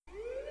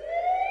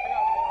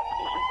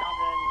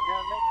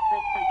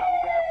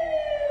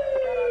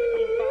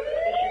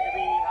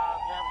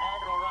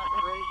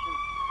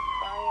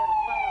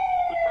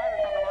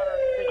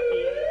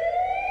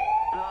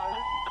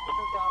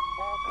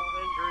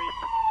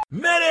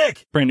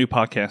Medic! Brand new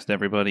podcast,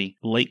 everybody.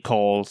 Late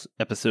Calls,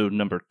 episode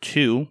number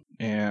 2.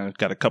 And I've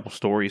got a couple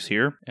stories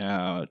here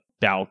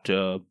about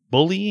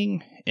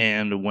bullying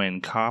and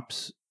when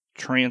cops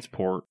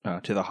transport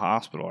to the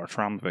hospital our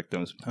trauma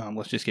victims.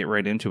 Let's just get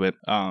right into it.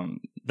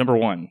 Number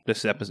 1,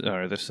 this episode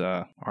or this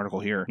article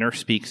here. Nurse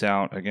speaks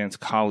out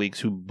against colleagues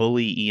who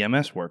bully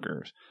EMS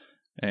workers.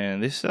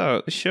 And this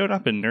showed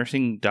up in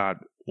nursing.org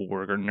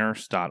or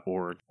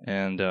nurse.org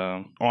and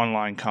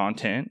online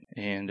content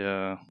and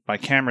by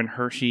Cameron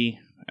Hershey.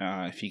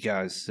 If you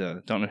guys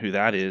don't know who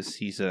that is,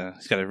 he's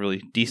got a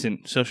really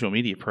decent social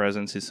media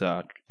presence. It's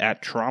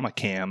at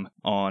TraumaCam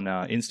on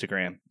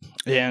Instagram.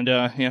 And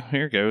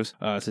here it goes.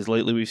 It says,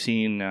 lately we've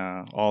seen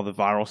all the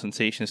viral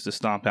sensations to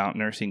stomp out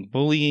nursing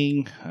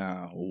bullying.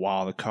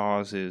 While the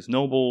cause is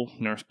noble,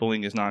 nurse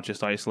bullying is not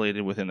just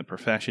isolated within the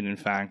profession. In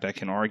fact, I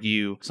can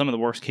argue some of the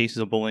worst cases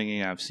of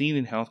bullying I've seen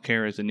in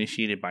healthcare is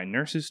initiated by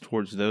nurses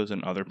towards those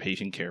in other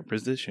patient care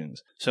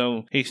positions.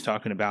 So he's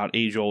talking about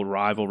age-old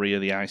rivalry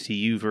of the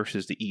ICU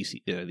versus the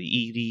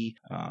ED,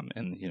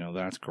 and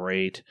that's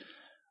great.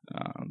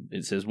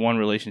 It says, one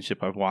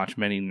relationship I've watched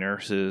many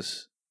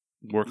nurses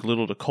work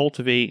little to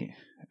cultivate.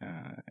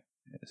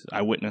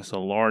 I witness a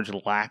large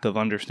lack of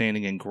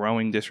understanding and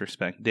growing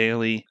disrespect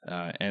daily,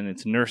 and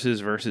it's nurses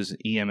versus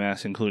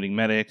EMS, including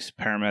medics,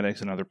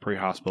 paramedics, and other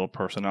pre-hospital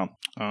personnel.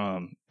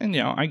 And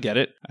I get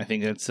it. I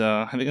think it's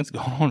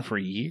going on for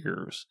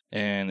years.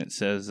 And it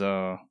says,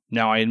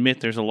 now I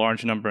admit there's a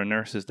large number of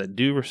nurses that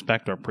do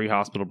respect our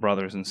pre-hospital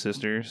brothers and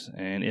sisters,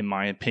 and in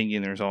my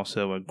opinion, there's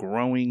also a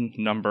growing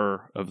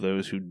number of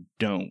those who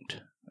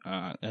don't.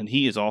 And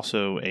he is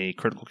also a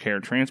critical care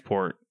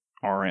transport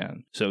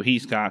RN. So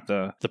he's got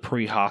the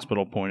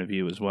pre-hospital point of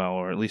view as well,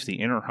 or at least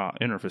the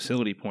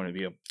inter-facility point of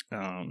view.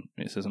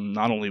 It says, I'm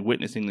not only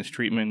witnessing this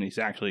treatment, he's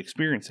actually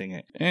experiencing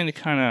it. And it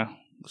kind of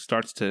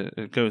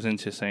it goes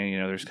into saying,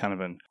 there's kind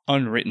of an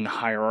unwritten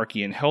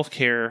hierarchy in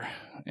healthcare,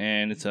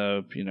 and it's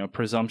a,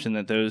 presumption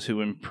that those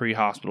who in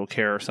pre-hospital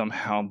care are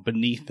somehow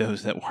beneath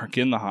those that work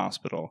in the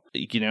hospital.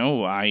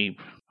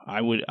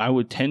 I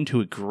would tend to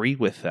agree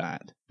with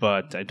that,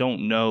 but I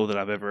don't know that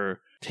I've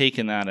ever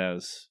taken that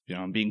as,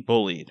 I'm being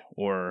bullied,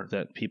 or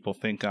that people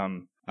think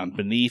I'm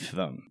beneath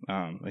them.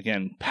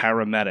 Again,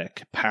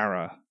 paramedic,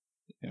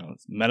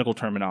 medical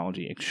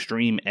terminology,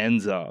 extreme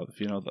ends of,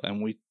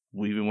 and we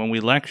when we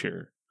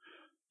lecture,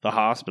 the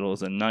hospital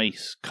is a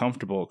nice,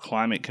 comfortable,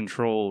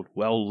 climate-controlled,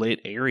 well-lit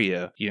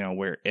area,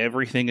 where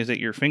everything is at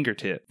your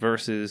fingertip,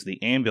 versus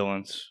the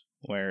ambulance,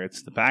 where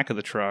it's the back of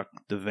the truck,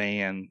 the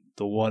van,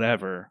 the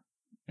whatever,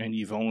 and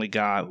you've only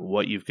got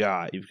what you've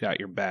got. You've got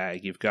your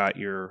bag, you've got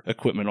your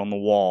equipment on the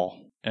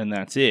wall, and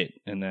that's it.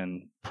 And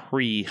then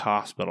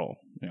pre-hospital,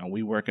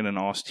 we work in an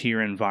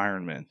austere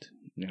environment,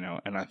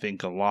 and I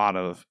think a lot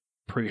of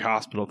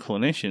pre-hospital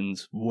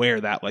clinicians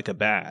wear that like a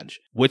badge,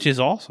 which is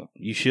awesome.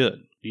 You should.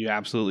 You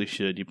absolutely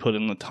should. You put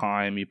in the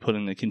time, you put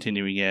in the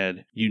continuing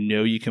ed,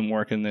 you can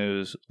work in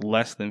those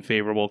less than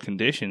favorable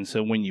conditions.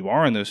 So when you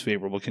are in those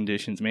favorable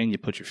conditions, man, you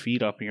put your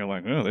feet up and you're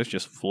like, oh, this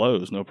just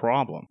flows, no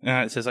problem.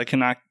 It says, I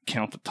cannot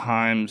count the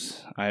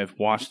times I have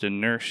watched a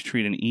nurse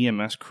treat an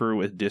EMS crew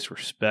with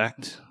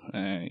disrespect.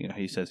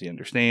 He says he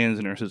understands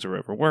the nurses are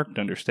overworked,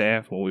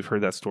 understaffed. Well, we've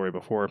heard that story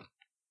before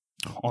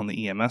on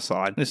the EMS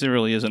side. This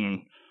really isn't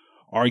an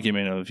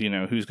argument of,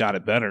 who's got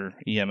it better,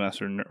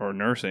 EMS or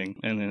nursing.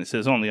 And then it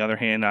says, on the other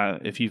hand,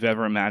 if you've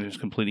ever imagined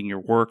completing your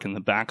work in the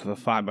back of a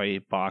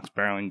 5x8 box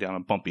barreling down a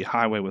bumpy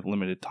highway with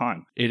limited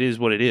time, it is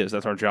what it is.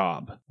 That's our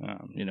job.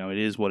 It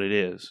is what it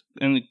is.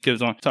 And it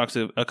goes on, talks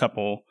a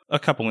couple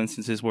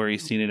instances where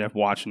he's seen it. I've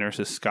watched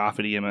nurses scoff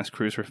at EMS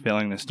crews for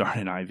failing to start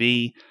an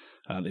IV.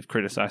 They've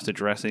criticized the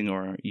dressing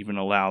or even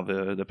allow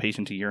the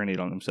patient to urinate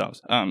on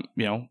themselves.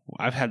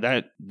 I've had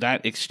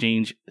that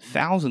exchange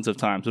thousands of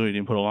times. So you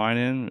didn't put a line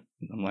in.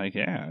 I'm like,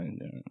 yeah,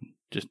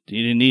 just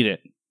you didn't need it.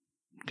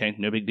 Okay,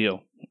 no big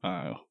deal.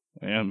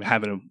 I'm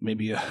having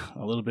maybe a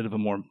little bit of a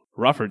more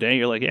rougher day.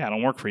 You're like, yeah, I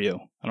don't work for you.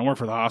 I don't work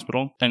for the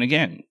hospital. And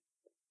again,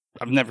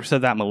 I've never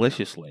said that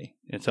maliciously.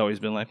 It's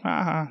always been like,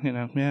 yeah,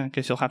 I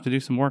guess you'll have to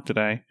do some work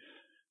today.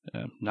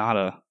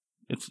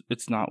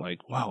 It's not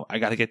like, wow, I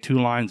got to get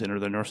 2 lines in or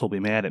the nurse will be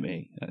mad at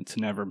me. It's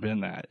never been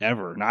that,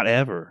 ever, not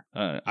ever.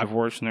 I've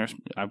watched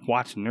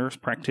nurse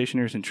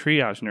practitioners and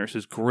triage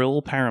nurses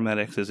grill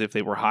paramedics as if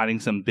they were hiding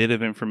some bit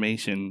of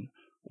information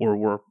or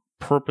were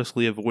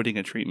purposely avoiding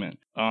a treatment.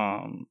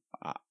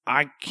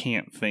 I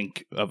can't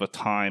think of a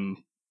time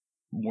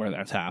where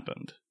that's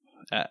happened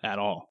at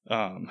all.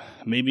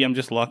 Maybe I'm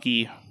just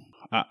lucky.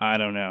 I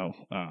don't know.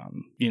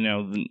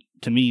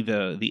 To me,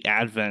 the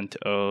advent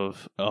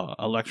of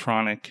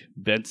electronic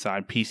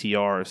bedside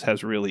PCRs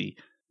has really,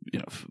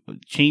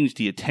 changed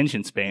the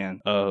attention span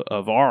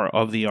of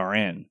the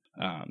RN.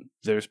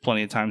 There's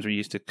plenty of times where you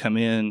used to come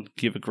in,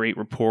 give a great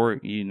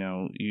report.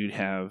 You'd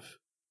have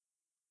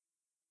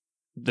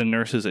the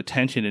nurse's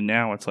attention, and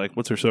now it's like,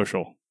 what's her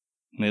social?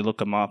 And they look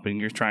them up, and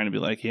you're trying to be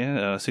like,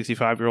 yeah, a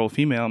 65-year-old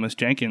female, Miss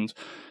Jenkins,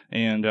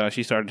 and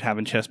she started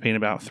having chest pain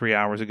about 3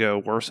 hours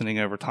ago, worsening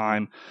over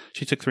time.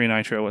 She took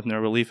 3-nitro with no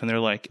relief, and they're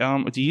like,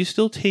 do you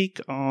still take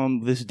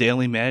this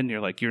daily med? And you're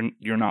like,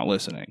 you're not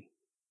listening.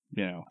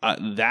 Again,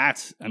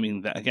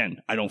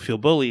 I don't feel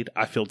bullied.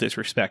 I feel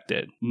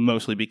disrespected,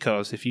 mostly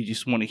because if you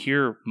just want to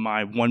hear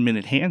my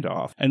 1-minute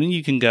handoff, and then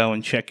you can go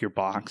and check your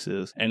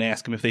boxes and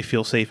ask them if they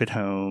feel safe at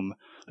home.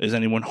 Is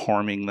anyone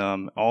harming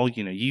them?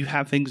 You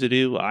have things to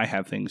do. I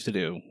have things to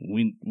do.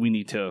 We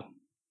need to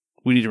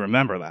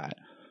remember that.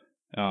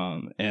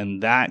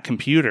 And that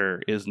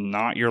computer is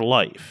not your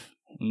life.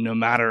 No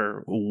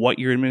matter what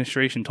your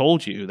administration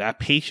told you, that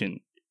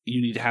patient,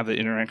 you need to have the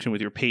interaction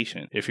with your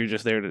patient. If you're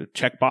just there to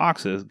check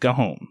boxes, go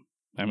home.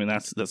 I mean,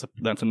 that's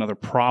another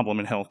problem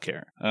in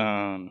healthcare.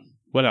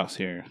 What else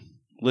here?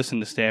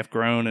 Listen to staff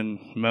groan and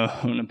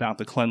moan about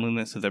the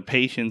cleanliness of their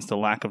patients, the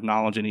lack of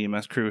knowledge an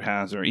EMS crew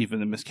has, or even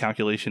the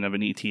miscalculation of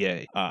an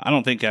ETA. I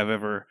don't think I've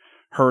ever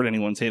heard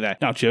anyone say that.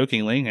 Now,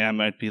 jokingly, I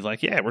might be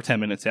like, yeah, we're 10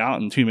 minutes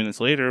out, and 2 minutes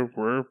later,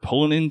 we're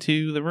pulling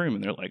into the room.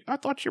 And they're like, I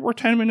thought you were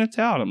 10 minutes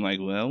out. I'm like,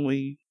 well,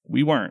 we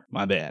weren't.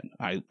 My bad.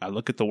 I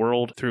look at the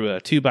world through a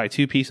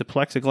 2x2 piece of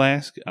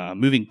plexiglass,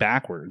 moving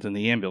backwards in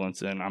the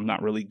ambulance, and I'm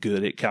not really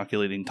good at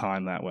calculating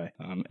time that way.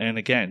 And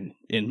again,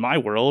 in my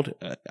world,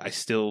 I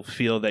still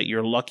feel that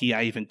you're lucky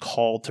I even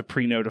called to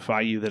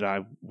pre-notify you that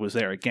I was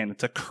there. Again,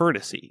 it's a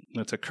courtesy.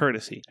 It's a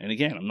courtesy. And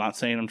again, I'm not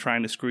saying I'm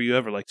trying to screw you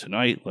over. Like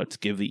tonight, let's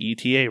give the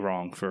ETA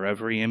wrong for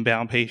every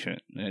inbound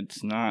patient.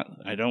 It's not.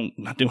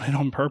 Not doing it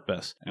on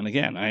purpose. And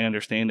again, I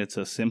understand it's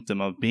a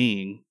symptom of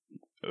being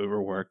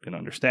overworked and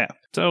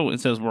understaffed. So it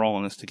says we're all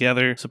in this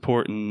together.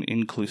 Support and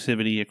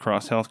inclusivity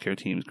across healthcare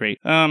teams. Great.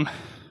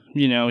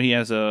 He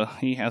has a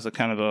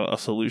kind of a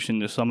solution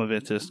to some of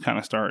it to kind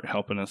of start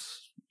helping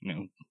us,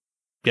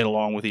 get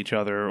along with each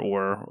other,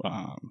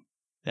 or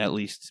at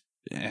least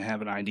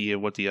have an idea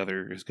of what the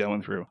other is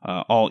going through.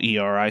 All ER,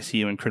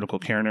 ICU, and critical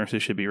care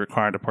nurses should be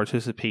required to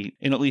participate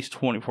in at least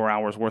 24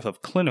 hours worth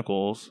of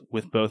clinicals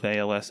with both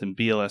ALS and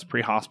BLS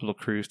pre-hospital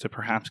crews to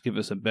perhaps give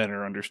us a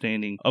better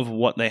understanding of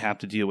what they have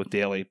to deal with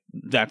daily.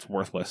 That's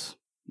worthless.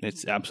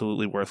 It's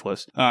absolutely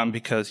worthless.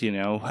 Because,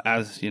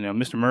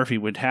 Mr. Murphy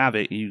would have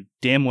it, you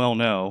damn well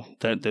know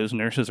that those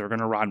nurses are going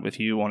to ride with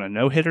you on a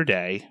no-hitter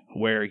day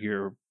where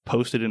you're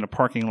posted in a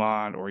parking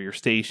lot or your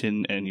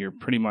station, and you're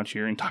pretty much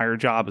your entire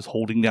job is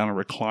holding down a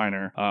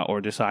recliner or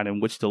deciding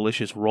which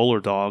delicious roller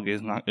dog is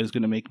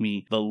going to make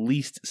me the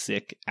least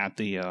sick at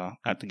the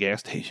gas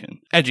station.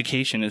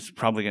 Education is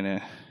probably going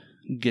to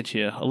get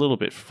you a little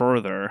bit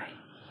further,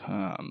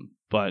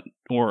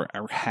 or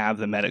have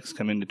the medics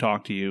come in to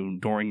talk to you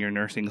during your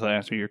nursing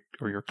class or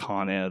your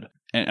con ed.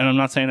 And I'm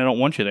not saying I don't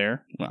want you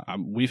there.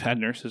 We've had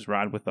nurses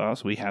ride with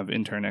us. We have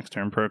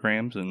intern-extern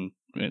programs, and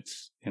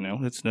it's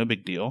no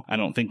big deal. I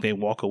don't think they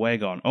walk away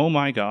going, oh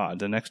my God,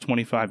 the next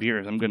 25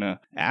 years, I'm going to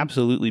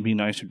absolutely be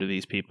nicer to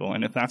these people.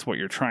 And if that's what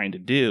you're trying to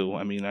do,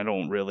 I mean, I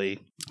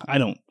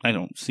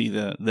don't see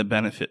the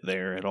benefit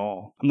there at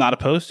all. I'm not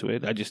opposed to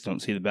it. I just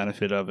don't see the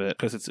benefit of it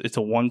because it's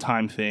a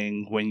one-time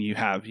thing when you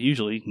have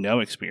usually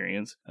no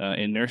experience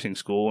in nursing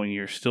school, and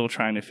you're still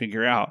trying to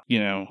figure out,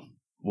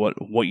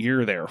 what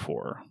you're there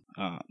for.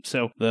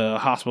 So the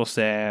hospital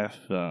staff,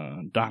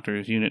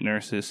 doctors, unit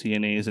nurses,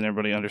 CNAs, and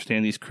everybody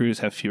understand these crews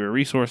have fewer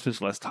resources,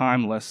 less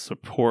time, less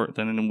support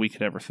than we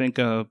could ever think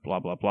of, blah,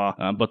 blah, blah.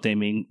 But they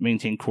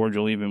maintain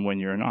cordial even when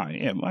you're not.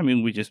 Yeah, I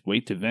mean, we just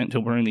wait to vent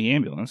till we're in the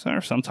ambulance.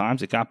 Or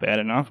sometimes it got bad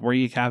enough where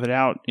you have it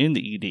out in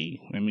the ED.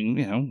 I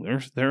mean,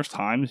 there's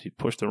times you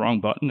push the wrong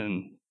button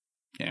and,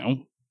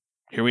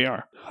 here we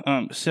are.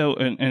 So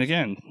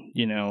again,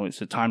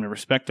 it's a time to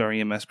respect our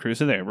EMS crews.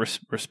 So there,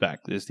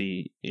 respect is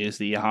the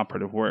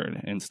operative word,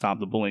 and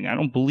stop the bullying. I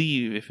don't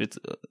believe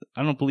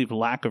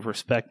lack of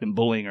respect and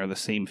bullying are the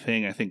same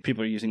thing. I think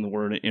people are using the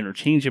word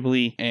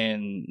interchangeably,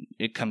 and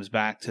it comes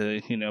back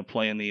to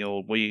playing the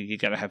old, well, you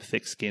got to have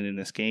thick skin in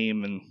this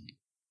game, and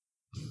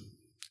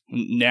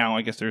now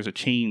I guess there's a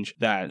change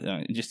that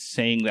just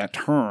saying that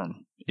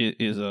term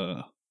is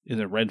a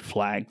red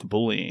flag to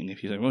bullying.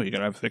 If you say, well, you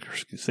gotta have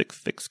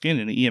thick skin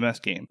in an EMS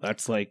game.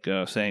 That's like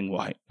saying,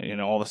 well,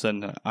 all of a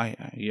sudden,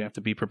 you have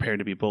to be prepared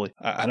to be bullied.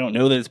 I don't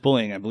know that it's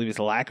bullying. I believe it's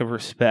lack of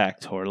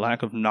respect or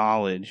lack of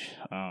knowledge,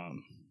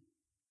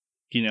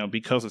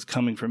 because it's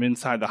coming from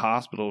inside the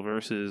hospital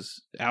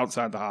versus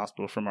outside the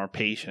hospital from our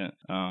patient.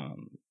 I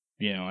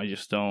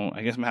just don't,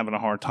 I guess I'm having a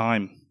hard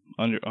time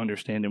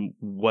understanding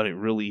what it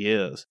really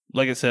is.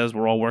 Like it says,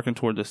 we're all working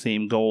toward the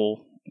same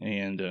goal,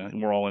 and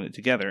we're all in it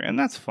together, and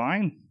that's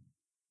fine.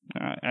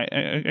 I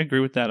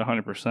agree with that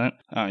 100%.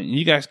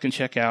 You guys can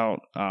check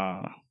out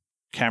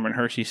Cameron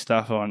Hershey's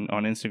stuff on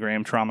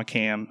Instagram,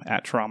 TraumaCam,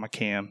 at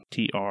TraumaCam,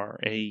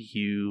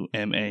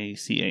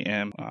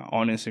 TraumaCam,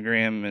 on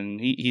Instagram, and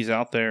he's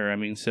out there.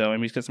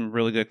 He's got some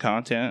really good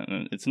content,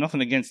 and it's nothing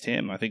against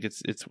him. I think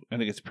it's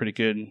a pretty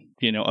good,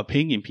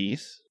 opinion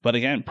piece. But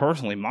again,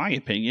 personally, my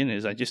opinion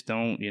is I just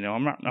don't,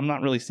 I'm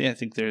not really saying I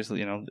think there's,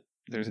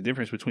 there's a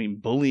difference between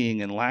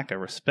bullying and lack of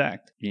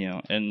respect,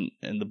 and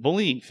the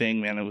bullying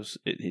thing, man,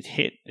 it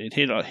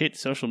hit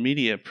social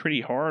media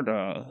pretty hard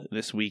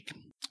this week.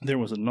 There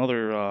was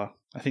another,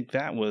 I think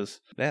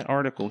that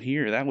article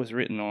here, that was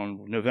written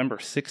on November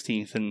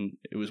 16th, and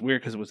it was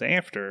weird because it was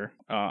after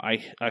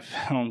I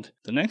found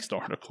the next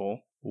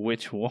article,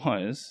 which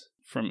was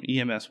from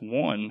EMS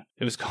 1.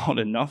 It was called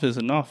Enough is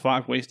Enough,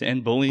 5 Ways to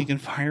End Bullying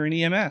and Fire in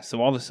EMS.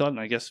 So all of a sudden,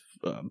 I guess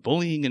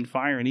bullying and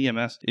fire in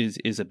EMS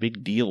is a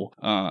big deal.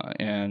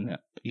 And,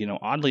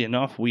 oddly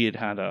enough, we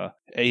had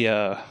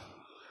a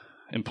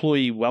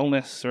employee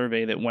wellness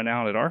survey that went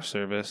out at our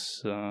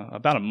service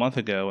about a month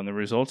ago, and the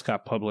results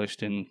got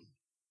published, and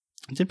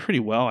it did pretty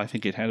well. I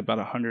think it had about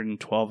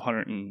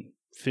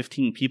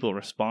 115 people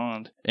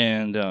respond.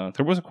 And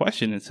there was a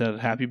question that said,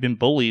 have you been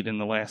bullied in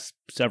the last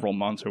several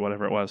months or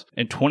whatever it was?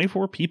 And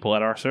 24 people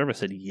at our service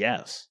said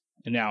yes.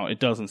 And now it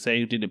doesn't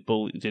say did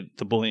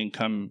the bullying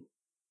come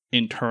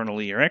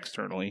internally or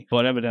externally,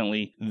 but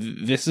evidently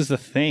this is the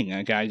thing.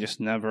 A guy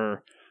just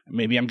never...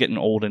 Maybe I'm getting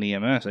old in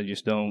EMS. I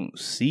just don't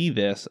see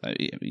this.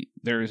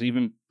 There's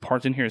even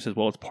parts in here that says,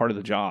 well, it's part of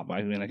the job.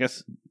 I mean, I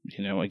guess,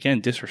 again,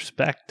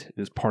 disrespect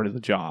is part of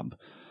the job.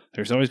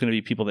 There's always going to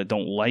be people that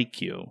don't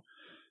like you.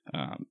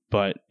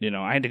 But,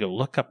 I had to go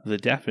look up the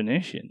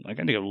definition. I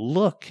had to go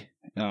look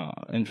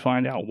and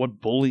find out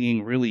what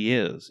bullying really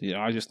is.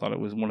 I just thought it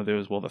was one of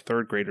those, well, the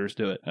third graders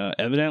do it.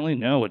 Evidently,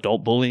 no,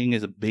 adult bullying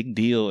is a big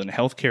deal, and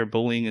healthcare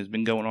bullying has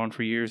been going on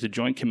for years. The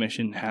Joint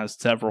Commission has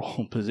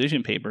several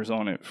position papers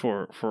on it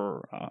for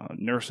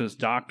nurses,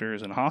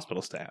 doctors, and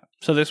hospital staff.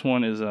 So this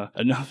one is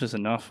Enough is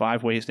Enough,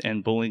 5 Ways to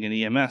End Bullying in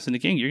EMS. And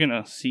again, you're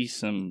going to see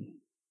some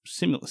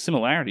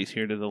similarities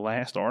here to the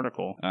last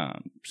article.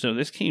 So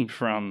this came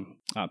from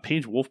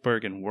Page,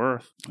 Wolfberg, and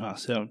Worth.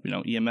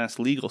 EMS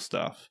legal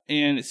stuff.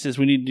 And it says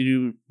we need to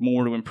do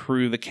more to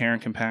improve the care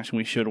and compassion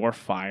we show to our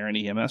fire and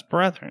EMS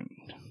brethren.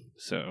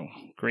 So,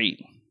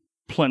 great.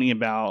 Plenty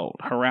about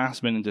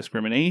harassment and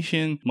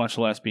discrimination, much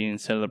less being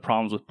said of the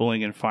problems with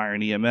bullying and fire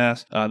and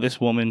EMS.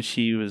 This woman,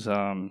 she was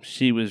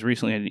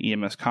recently at an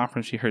EMS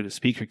conference. She heard the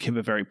speaker give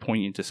a very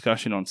poignant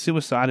discussion on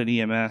suicide at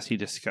EMS. He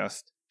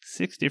discussed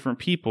 6 different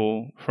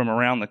people from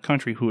around the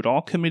country who had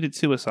all committed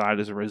suicide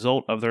as a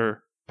result of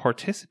their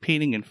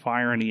participating in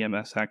fire and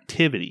EMS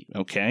activity.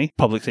 Okay,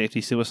 public safety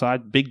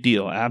suicide, big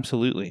deal,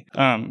 absolutely.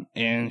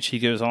 And she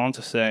goes on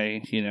to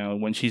say,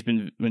 when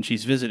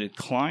she's visited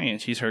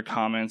clients, she's heard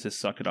comments as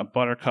 "suck it up,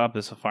 Buttercup.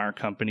 This is a fire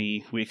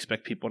company. We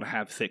expect people to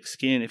have thick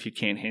skin. If you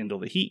can't handle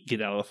the heat, get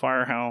out of the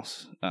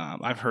firehouse."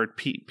 I've heard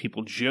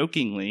people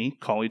jokingly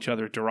call each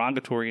other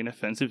derogatory and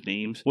offensive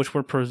names, which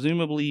were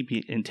presumably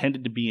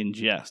intended to be in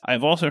jest.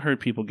 I've also heard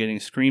people getting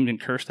screamed and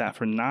cursed at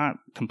for not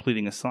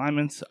completing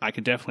assignments. I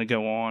could definitely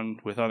go on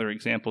with other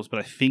examples, but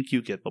I think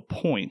you get the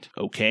point.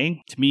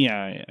 Okay, to me,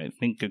 I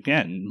think,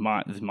 again,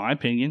 my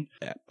opinion,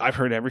 I've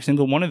heard every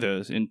single one of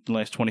those in the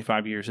last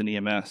 25 years in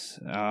EMS.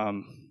 I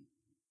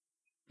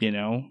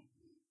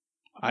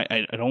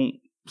don't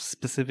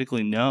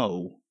specifically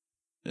know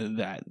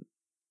that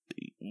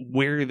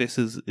where this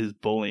is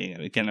bullying.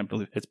 Again, I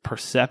believe it's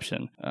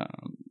perception.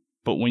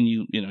 But when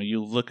you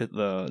look at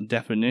the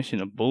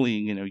definition of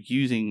bullying,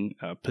 using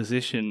a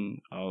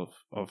position of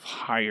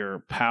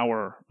higher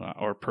power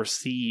or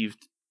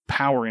perceived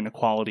power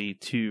inequality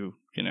to,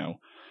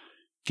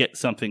 get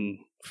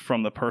something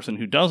from the person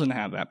who doesn't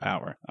have that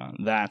power.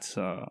 That's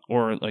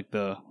or like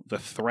the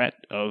threat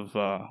of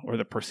or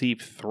the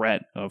perceived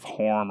threat of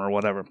harm or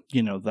whatever.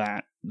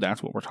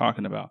 That's what we're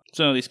talking about.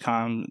 So she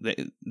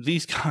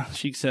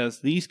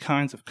says these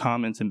kinds of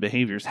comments and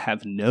behaviors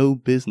have no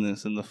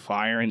business in the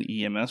fire and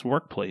EMS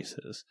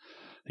workplaces.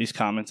 These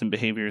comments and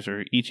behaviors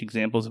are each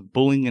examples of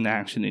bullying in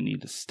action that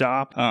need to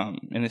stop.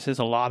 And it says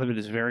a lot of it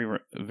is very,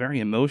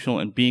 very emotional,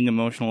 and being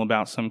emotional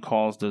about some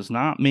calls does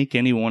not make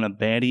anyone a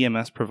bad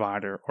EMS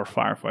provider or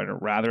firefighter.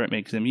 Rather, it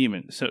makes them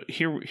human. So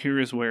here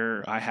is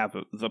where I have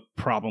the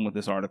problem with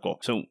this article.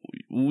 So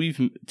we've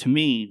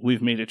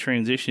made a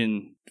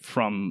transition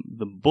from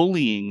the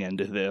bullying end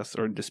of this,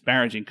 or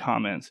disparaging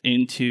comments,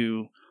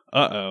 into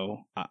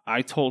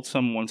I told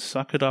someone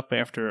suck it up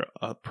after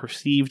a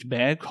perceived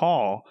bad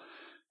call.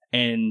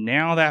 And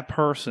now that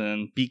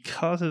person,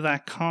 because of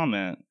that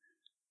comment,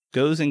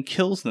 goes and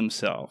kills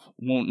themselves.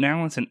 Well,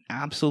 now it's an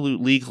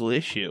absolute legal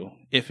issue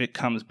if it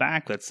comes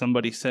back that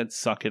somebody said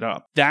suck it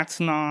up.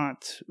 That's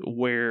not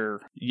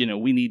where,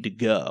 we need to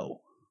go.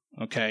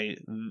 Okay?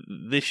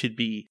 This should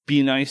be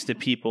nice to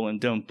people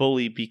and don't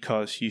bully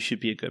because you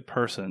should be a good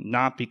person,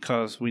 not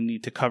because we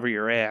need to cover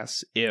your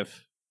ass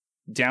if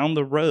down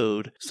the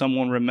road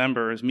someone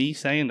remembers me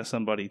saying to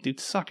somebody, dude,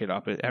 suck it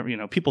up.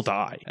 People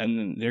die, and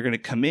then they're going to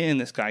come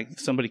in,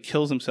 somebody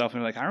kills himself,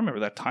 and they're like, I remember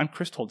that time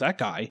Chris told that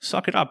guy,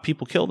 suck it up,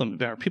 people kill them,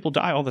 people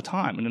die all the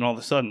time. And then all of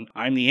a sudden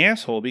I'm the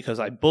asshole because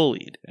I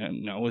bullied,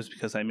 and no, it was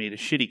because I made a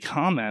shitty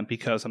comment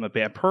because I'm a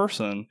bad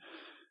person,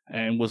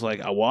 and was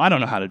like, oh, well, I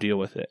don't know how to deal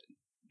with it.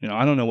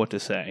 I don't know what to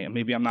say, and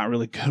maybe I'm not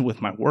really good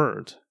with my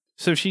words.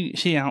 So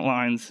she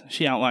outlines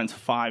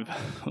 5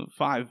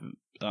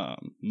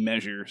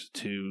 measures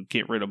to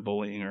get rid of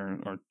bullying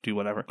or do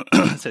whatever.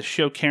 It says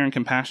show care and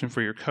compassion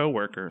for your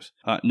coworkers.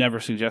 Never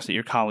suggest that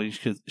your colleagues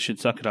should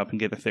suck it up and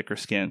get a thicker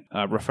skin.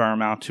 Refer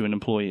them out to an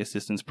employee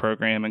assistance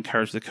program.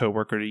 Encourage the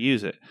coworker to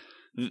use it.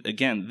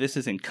 Again, this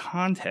is in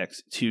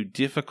context to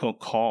difficult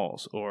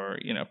calls or,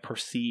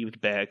 perceived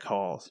bad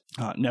calls.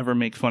 Never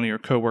make fun of your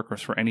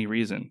coworkers for any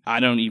reason. I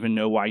don't even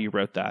know why you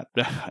wrote that.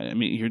 I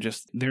mean,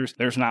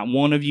 there's not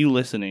one of you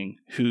listening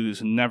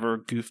who's never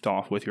goofed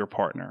off with your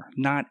partner.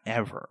 Not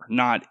ever.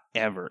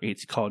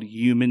 It's called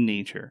human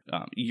nature.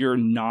 You're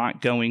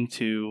not going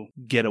to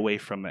get away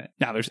from it.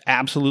 Now, there's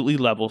absolutely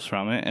levels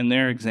from it, and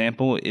their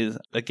example is,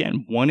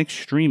 again, one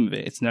extreme of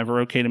it. It's never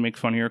okay to make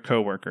fun of your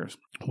coworkers.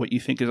 What you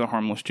think is a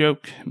harmless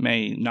joke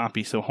may not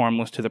be so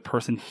harmless to the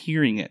person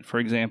hearing it. For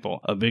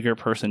example, a bigger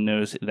person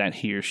knows that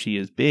he or she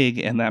is big,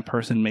 and that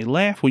person may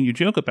laugh when you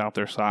joke about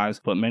their size,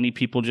 but many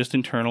people just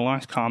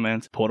internalize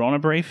comments, put on a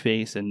brave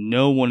face, and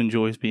no one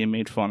enjoys being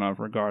made fun of,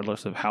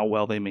 regardless of how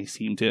well they may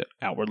seem to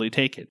outwardly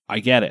take it. I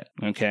get it,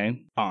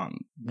 okay?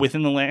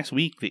 Within the last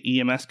week, the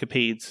EMS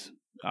Capades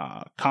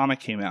comic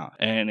came out,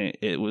 and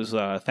it was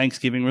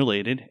Thanksgiving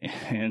related,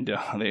 and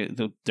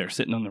they're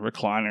sitting on the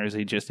recliners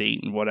they just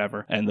ate and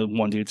whatever, and the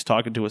one dude's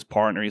talking to his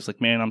partner. He's like,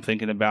 man, I'm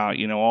thinking about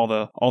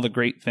all the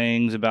great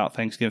things about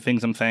Thanksgiving,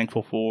 things I'm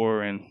thankful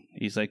for, and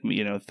he's like,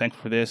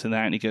 thankful for this and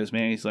that, and he goes,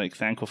 man, he's like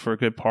thankful for a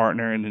good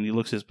partner, and then he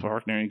looks at his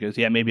partner and he goes,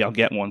 yeah, maybe I'll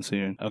get one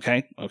soon.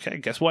 Okay,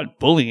 guess what?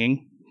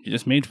 Bullying. You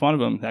just made fun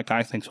of him. That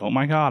guy thinks, oh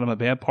my God, I'm a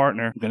bad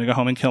partner. I'm going to go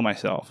home and kill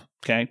myself.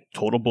 Okay?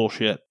 Total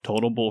bullshit.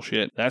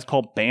 That's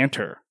called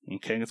banter.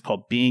 Okay? It's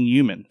called being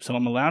human. So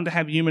I'm allowed to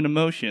have human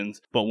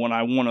emotions, but when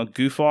I want to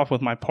goof off with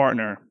my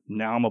partner,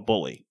 now I'm a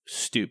bully.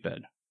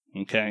 Stupid.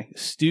 Okay?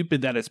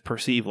 Stupid that it's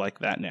perceived like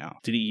that now.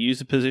 Did he use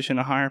a position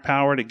of higher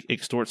power to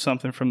extort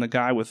something from the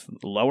guy with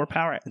lower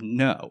power?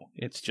 No.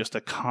 It's just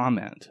a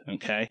comment.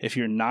 Okay? If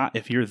you're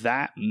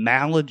that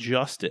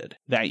maladjusted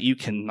that you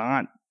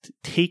cannot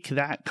take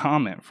that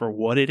comment for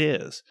what it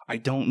is, I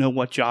don't know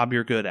what job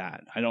you're good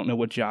at. I don't know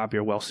what job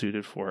you're well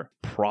suited for.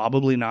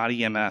 Probably not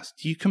EMS.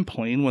 Do you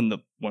complain when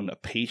the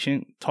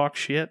patient talks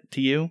shit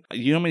to you?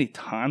 You know how many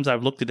times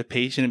I've looked at a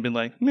patient and been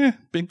like,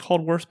 been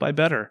called worse by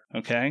better.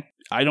 Okay?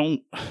 I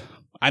don't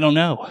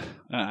know.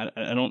 I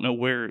don't know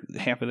where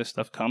half of this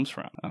stuff comes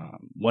from.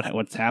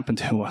 What's happened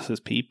to us as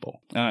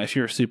people. If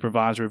you're a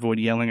supervisor, avoid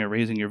yelling or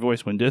raising your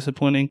voice when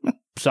disciplining.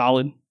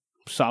 Solid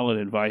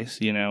advice,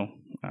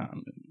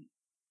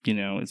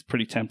 it's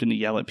pretty tempting to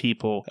yell at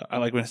people. I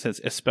like when it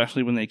says,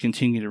 especially when they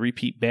continue to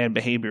repeat bad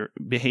behavior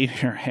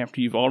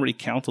after you've already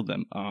counseled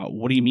them.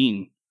 What do you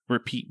mean,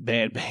 repeat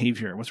bad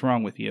behavior? What's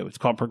wrong with you? It's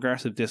called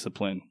progressive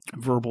discipline.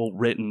 Verbal,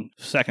 written,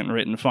 second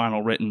written,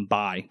 final written,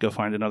 bye. Go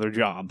find another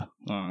job.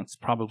 It's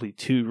probably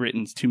 2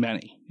 written's too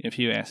many, if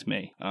you ask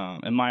me.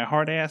 Am I a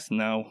hard ass?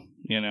 No.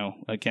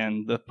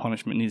 Again, the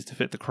punishment needs to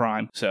fit the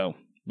crime. So,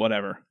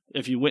 whatever.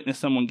 If you witness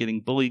someone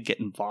getting bullied, get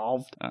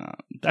involved,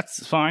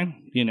 that's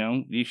fine.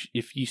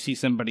 If you see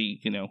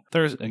somebody,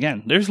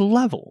 there's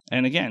level.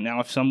 And again, now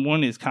if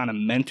someone is kind of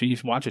mentor, you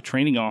watch a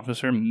training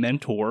officer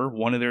mentor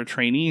one of their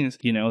trainees,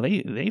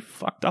 they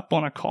fucked up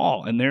on a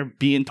call and they're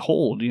being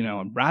told,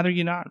 rather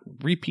you not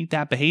repeat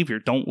that behavior.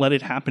 Don't let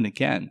it happen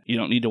again. You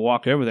don't need to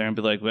walk over there and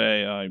be like,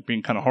 hey, you're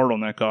being kind of hard on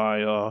that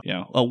guy.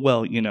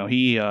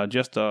 He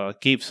just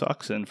gave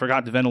sucks and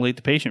forgot to ventilate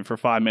the patient for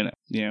 5 minutes.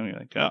 You're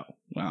like, oh,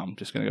 well, I'm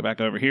just going to go back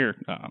over here.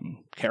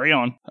 Carry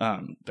on.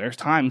 There's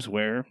times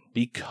where,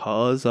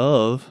 because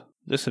of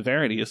the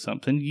severity of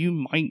something, you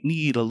might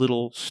need a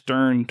little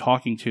stern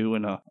talking to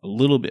and a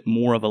little bit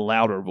more of a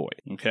louder voice.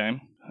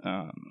 Okay.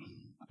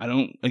 I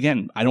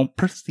don't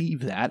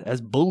perceive that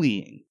as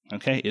bullying.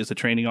 Okay. Is the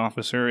training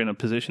officer in a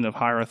position of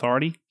higher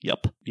authority?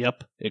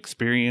 Yep.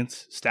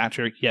 Experience,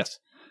 stature. Yes.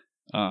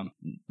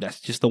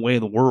 That's just the way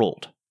of the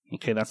world.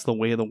 Okay, that's the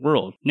way of the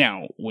world.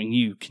 Now, when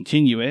you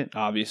continue it,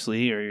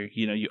 obviously, or,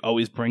 you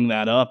always bring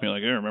that up. You're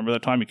like, hey, remember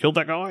that time you killed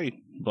that guy?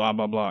 Blah,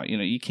 blah, blah.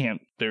 You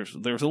can't, there's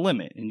a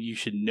limit, and you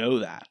should know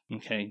that.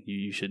 Okay,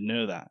 you should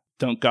know that.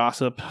 Don't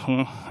gossip.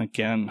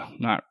 Again,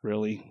 not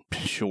really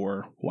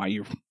sure why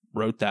you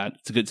wrote that.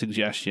 It's a good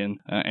suggestion.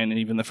 And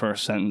even the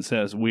first sentence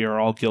says, we are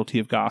all guilty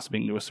of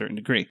gossiping to a certain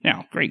degree.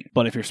 Now, great.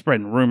 But if you're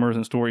spreading rumors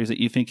and stories that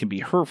you think can be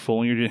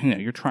hurtful and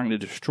you're trying to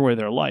destroy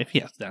their life,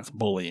 yes, that's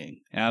bullying.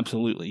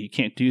 Absolutely. You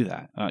can't do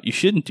that. You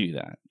shouldn't do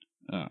that.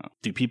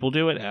 Do people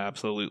do it?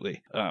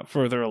 Absolutely.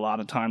 Further, a lot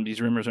of times these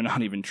rumors are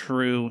not even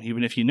true.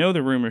 Even if you know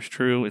the rumor's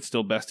true, it's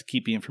still best to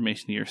keep the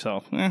information to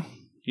yourself.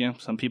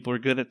 Some people are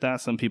good at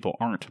that. Some people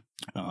aren't.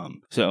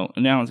 So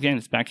now, again,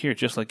 it's back here.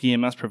 Just like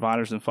EMS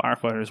providers and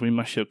firefighters, we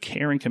must show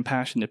care and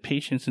compassion to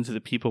patients and to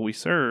the people we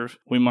serve.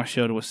 We must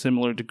show to a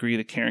similar degree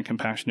the care and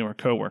compassion to our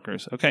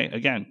coworkers. Okay,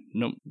 again,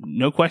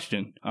 no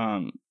question.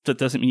 That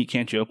doesn't mean you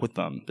can't joke with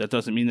them. That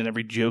doesn't mean that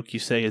every joke you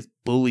say is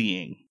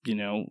bullying.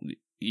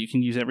 You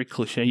can use every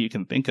cliche you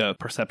can think of.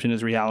 Perception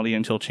is reality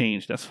until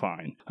changed. That's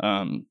fine.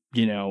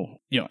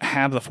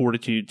 Have the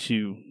fortitude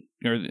to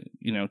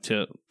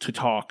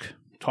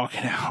talk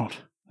it out.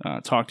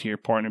 Talk to your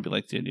partner and be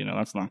like, dude,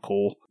 that's not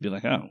cool. Be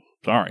like, oh,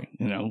 Sorry,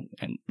 and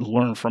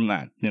learn from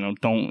that.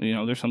 Don't,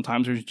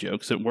 there's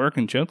jokes that work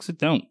and jokes that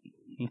don't.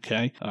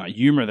 Okay.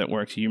 Humor that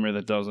works, humor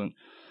that doesn't.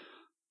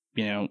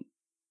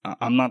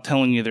 I'm not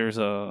telling you there's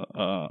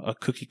a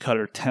cookie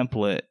cutter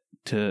template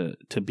to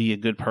be a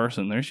good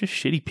person. There's just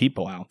shitty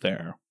people out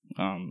there.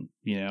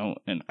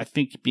 And I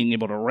think being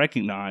able to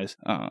recognize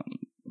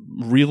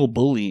real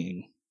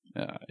bullying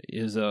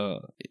is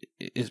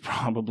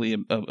probably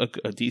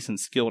a decent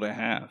skill to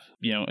have.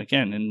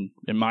 Again,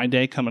 in my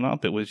day coming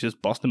up, it was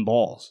just busting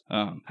balls.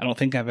 I don't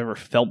think I've ever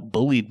felt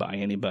bullied by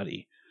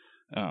anybody.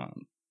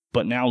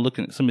 But now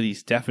looking at some of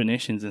these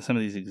definitions and some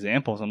of these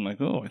examples, I'm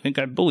like, I think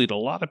I bullied a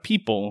lot of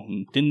people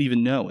and didn't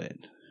even know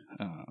it.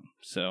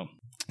 So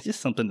it's just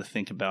something to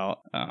think about.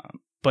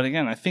 But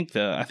again, I think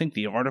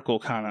the article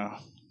kind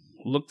of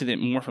looked at it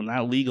more from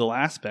that legal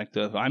aspect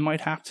of I might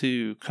have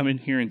to come in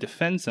here and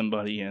defend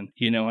somebody, and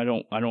I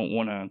don't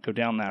want to go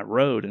down that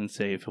road and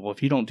say, if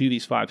you don't do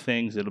these 5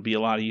 things, it'll be a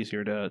lot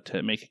easier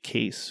to make a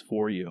case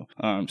for you.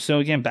 So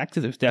again, back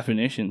to those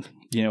definitions.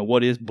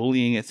 What is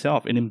bullying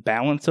itself? An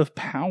imbalance of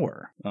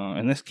power.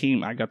 And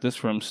I got this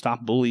from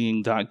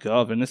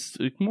stopbullying.gov, and it's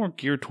more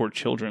geared toward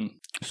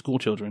school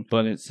children,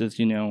 but it says,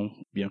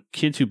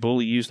 kids who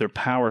bully use their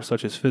power,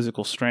 such as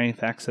physical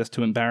strength, access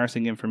to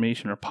embarrassing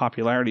information, or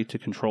popularity to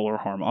control or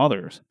harm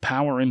others.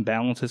 Power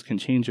imbalances can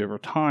change over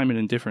time and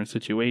in different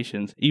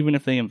situations, even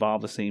if they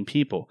involve the same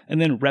people. And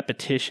then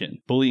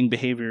repetition. Bullying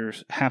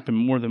behaviors happen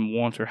more than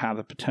once or have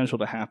the potential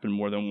to happen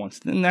more than once.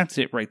 And that's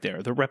it right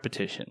there, the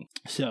repetition.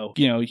 So,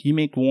 you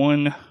make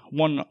one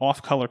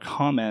off-color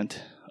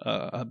comment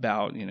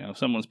about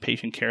someone's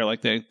patient care,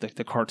 like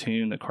the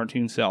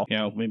cartoon cell.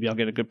 Maybe I'll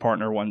get a good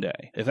partner one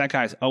day. If that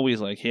guy's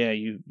always like, yeah,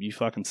 you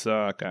fucking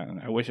suck,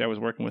 I wish I was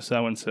working with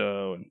so and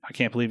so, and I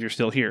can't believe you're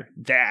still here.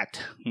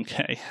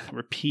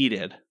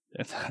 Repeated.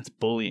 That's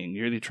bullying.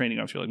 You're the training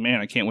officer. You're like, man,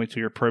 I can't wait till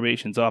your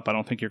probation's up. I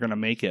don't think you're going to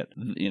make it.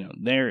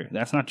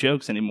 That's not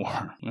jokes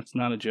anymore. That's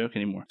not a joke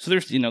anymore. So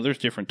there's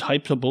different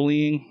types of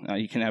bullying.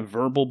 You can have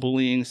verbal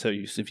bullying. So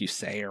if you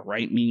say or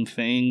write mean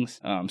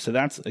things. So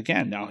that's,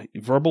 again, now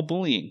verbal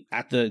bullying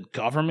at the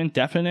government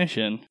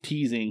definition: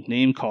 teasing,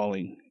 name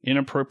calling,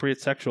 inappropriate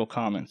sexual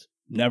comments.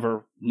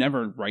 Never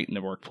right in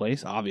the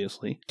workplace,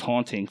 obviously.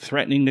 Taunting,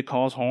 threatening to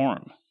cause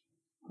harm.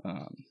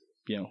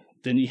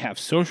 Then you have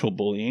social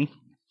bullying,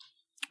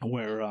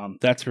 where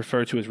that's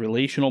referred to as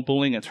relational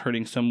bullying. It's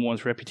hurting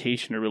someone's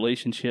reputation or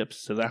relationships.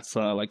 So that's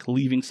like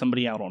leaving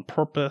somebody out on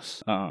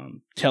purpose,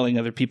 telling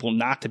other people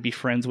not to be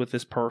friends with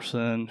this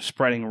person,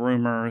 spreading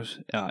rumors,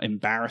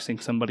 embarrassing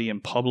somebody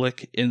in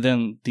public. And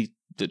then the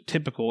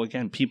typical,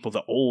 again, people,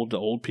 the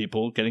old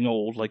people, getting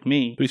old like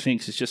me, who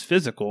thinks it's just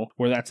physical,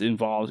 where that's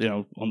involved,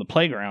 on the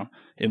playground,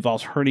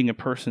 involves hurting a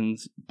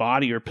person's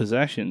body or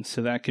possessions.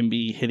 So that can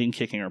be hitting,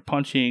 kicking, or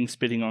punching,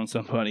 spitting on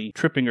somebody,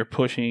 tripping or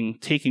pushing,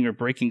 taking or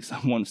breaking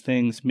someone's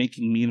things,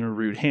 making mean or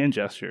rude hand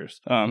gestures.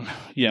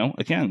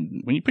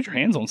 Again, when you put your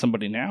hands on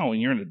somebody now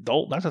and you're an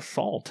adult, that's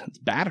assault. It's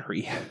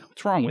battery.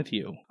 What's wrong with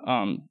you?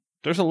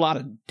 There's a lot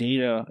of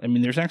data. I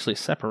mean, there's actually a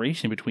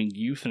separation between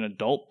youth and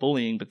adult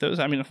bullying, but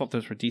I thought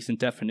those were decent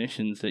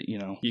definitions that,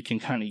 you can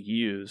kind of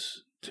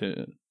use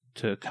to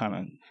kind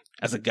of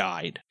as a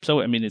guide.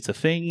 So, it's a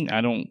thing.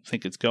 I don't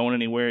think it's going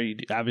anywhere.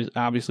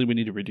 Obviously, we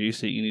need to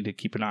reduce it. You need to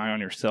keep an eye on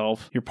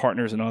yourself, your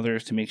partners, and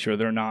others to make sure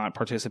they're not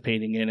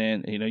participating in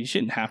it. You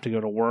shouldn't have to go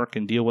to work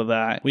and deal with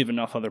that. We have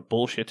enough other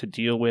bullshit to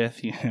deal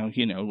with,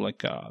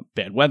 like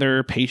bad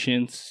weather,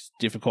 patients,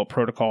 difficult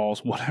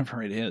protocols,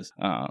 whatever it is.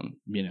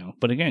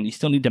 But again, you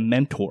still need to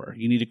mentor.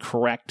 You need to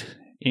correct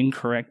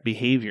incorrect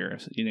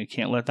behaviors. You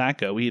can't let that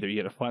go either.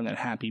 You got to find that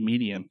happy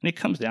medium. And it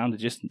comes down to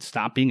just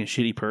stop being a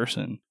shitty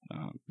person.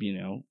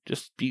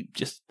 Just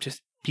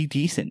be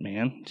decent,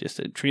 man.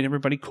 Just treat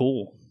everybody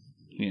cool.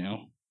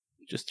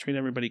 Just treat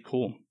everybody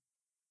cool.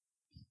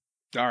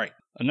 All right.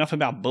 Enough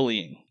about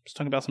bullying. Let's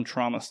talk about some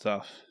trauma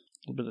stuff.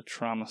 A little bit of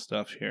trauma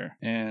stuff here.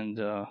 And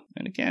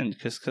again,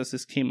 because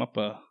this came up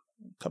a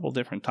couple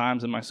different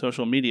times in my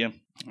social media,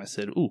 I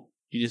said, ooh,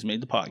 you just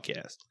made the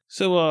podcast.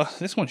 So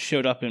this one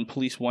showed up in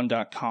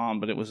police1.com,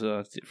 but it was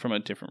from a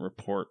different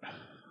report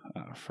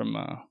from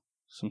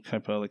some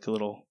type of like a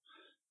little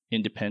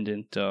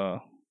independent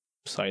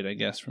site, I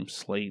guess, from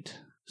Slate.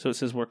 So it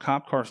says, where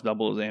cop cars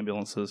double as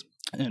ambulances.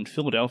 In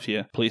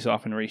Philadelphia, police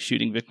often race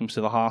shooting victims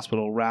to the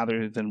hospital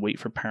rather than wait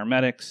for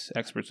paramedics.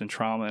 Experts in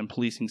trauma and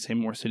policing say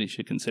more cities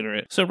should consider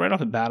it. So right off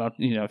the bat,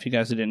 if you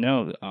guys didn't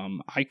know,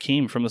 I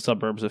came from the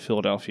suburbs of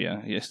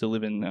Philadelphia. I still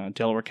live in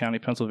Delaware County,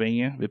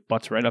 Pennsylvania. It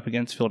butts right up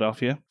against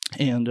Philadelphia.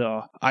 And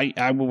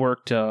I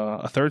worked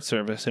a third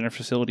service,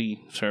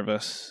 interfacility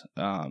service,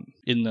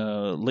 in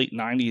the late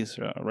 90s,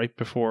 right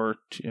before,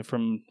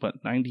 from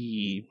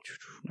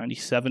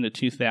 97 to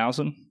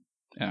 2000.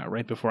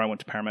 Right before I went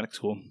to paramedic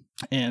school.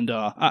 And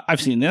I've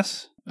seen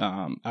this.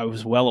 I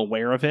was well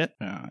aware of it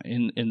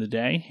in the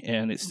day,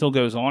 and it still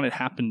goes on. It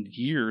happened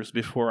years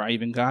before I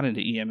even got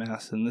into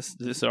EMS, and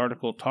this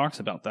article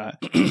talks about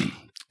that.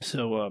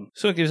 So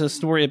it gives a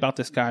story about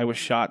this guy who was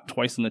shot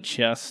twice in the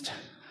chest.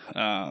 He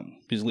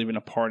was leaving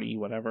a party,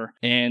 whatever.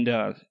 And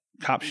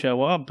cops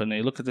show up and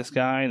they look at this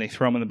guy and they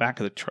throw him in the back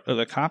of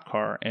the cop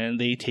car and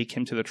they take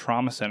him to the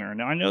trauma center.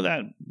 Now, I know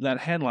that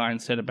headline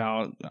said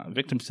about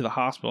victims to the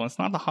hospital. It's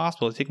not the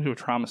hospital. They take them to a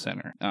trauma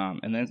center.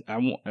 And then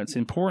it's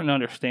important to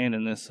understand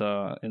in this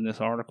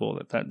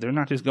article that they're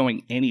not just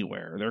going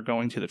anywhere. They're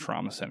going to the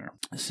trauma center.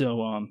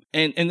 So,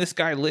 and this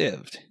guy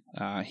lived.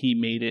 He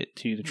made it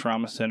to the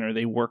trauma center.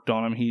 They worked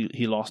on him.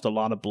 He lost a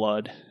lot of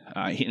blood.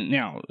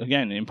 Now,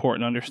 again,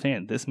 important to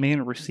understand, this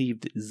man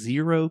received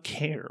zero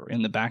care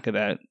in the back of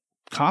that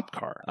cop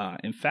car.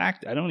 In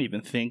fact, I don't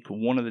even think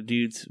one of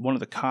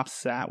the cops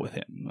sat with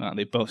him.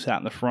 They both sat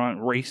in the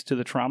front, raced to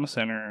the trauma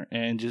center,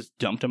 and just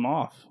dumped him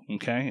off.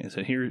 Okay, and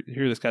said, here,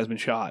 this guy's been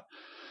shot.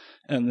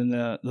 And then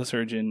the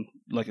surgeon,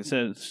 like I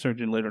said, the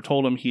surgeon later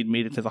told him he'd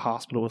made it to the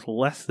hospital with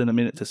less than a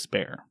minute to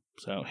spare.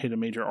 So hit a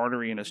major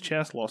artery in his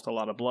chest, lost a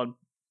lot of blood,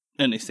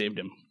 and they saved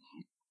him.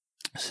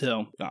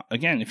 So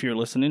again, if you're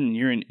listening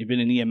and you've been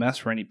in EMS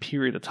for any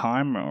period of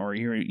time, or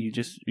you're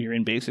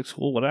in basic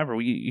school, whatever,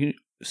 you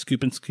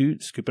scoop and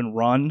scoot, scoop and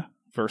run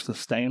versus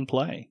stay and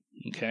play.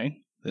 Okay,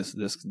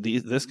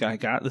 this guy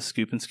got the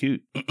scoop and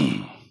scoot.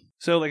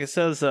 So like it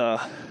says,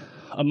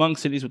 among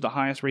cities with the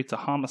highest rates of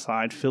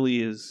homicide,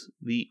 Philly is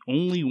the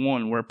only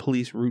one where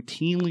police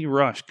routinely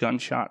rush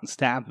gunshot and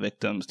stab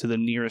victims to the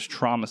nearest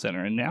trauma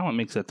center. And now it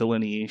makes that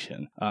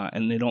delineation,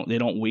 and they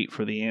don't wait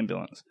for the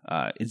ambulance.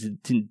 It's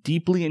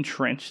deeply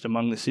entrenched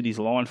among the city's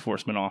law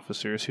enforcement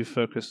officers who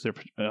focus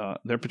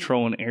their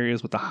patrol in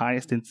areas with the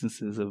highest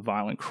instances of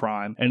violent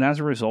crime, and as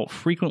a result,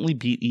 frequently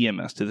beat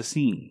EMS to the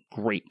scene.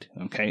 Great,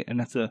 okay, and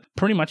that's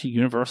pretty much a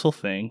universal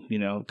thing. You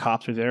know,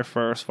 cops are there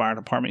first, fire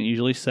department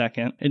usually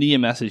second, and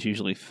EMS is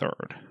usually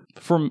third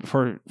for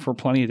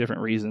plenty of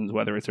different reasons,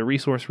 whether it's a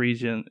resource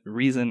reason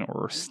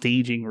or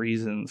staging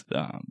reasons,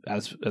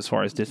 as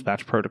far as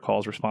dispatch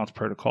protocols, response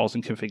protocols,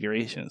 and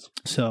configurations.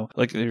 So,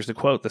 like, there's the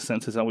quote: "The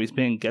sense has always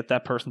been get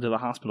that person to the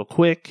hospital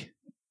quick."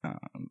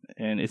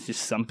 And it's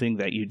just something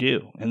that you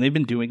do, and they've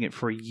been doing it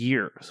for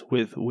years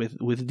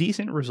with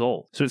decent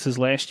results. So it says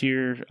last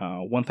year,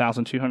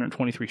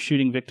 1,223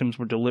 shooting victims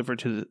were delivered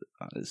to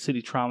the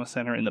city trauma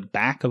center in the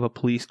back of a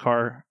police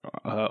car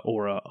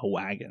or a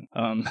wagon.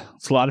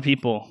 It's a lot of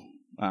people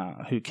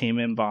who came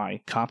in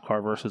by cop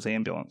car versus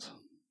ambulance.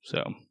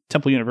 So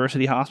Temple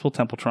University Hospital,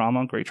 Temple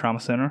Trauma, great trauma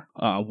center.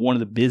 One of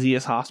the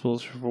busiest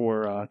hospitals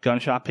for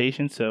gunshot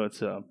patients. So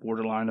it's a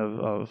borderline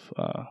of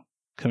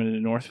coming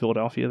into North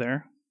Philadelphia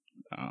there.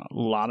 A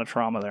lot of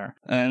trauma there.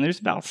 And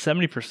there's about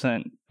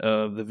 70%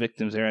 of the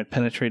victims there had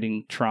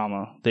penetrating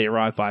trauma. They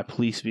arrived by a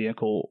police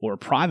vehicle or a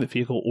private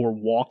vehicle or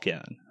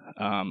walk-in.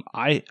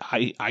 I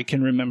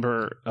can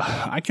remember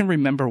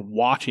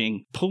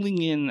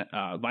pulling in,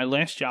 my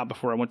last job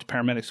before I went to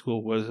paramedic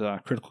school was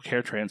critical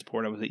care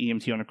transport. I was an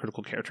EMT on a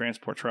critical care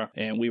transport truck,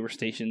 and we were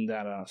stationed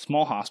at a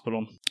small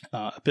hospital,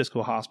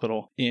 Episcopal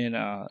Hospital in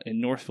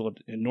North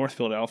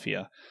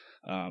Philadelphia.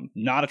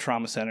 Not a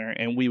trauma center,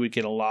 and we would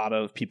get a lot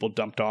of people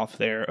dumped off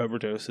there,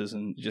 overdoses,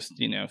 and just,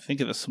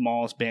 think of the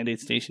smallest Band-Aid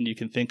station you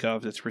can think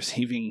of that's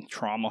receiving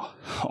trauma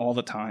all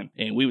the time.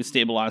 And we would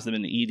stabilize them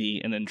in the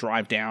ED and then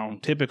drive down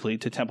typically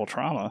to Temple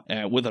Trauma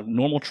with a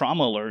normal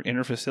trauma alert in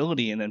our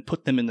facility, and then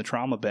put them in the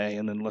trauma bay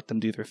and then let them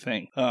do their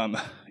thing.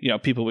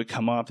 People would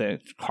come up, the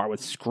car would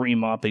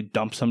scream up, they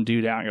dump some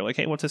dude out, and you're like,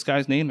 hey, what's this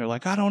guy's name? They're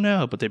like, I don't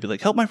know, but they'd be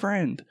like, help my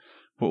friend.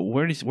 Well,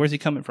 where's he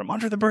coming from?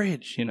 Under the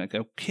bridge.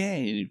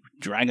 Okay. You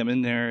drag him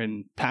in there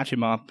and patch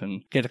him up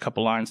and get a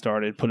couple lines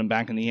started, put him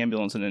back in the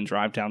ambulance, and then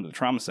drive down to the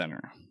trauma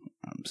center.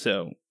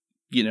 And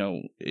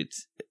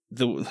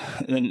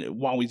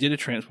while we did a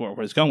transfer, where I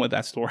was going with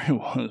that story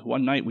was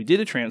one night we did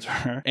a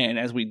transfer, and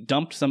as we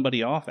dumped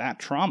somebody off at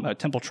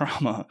Temple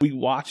Trauma, we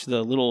watched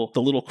the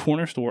little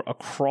corner store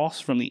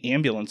across from the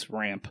ambulance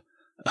ramp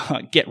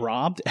get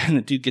robbed, and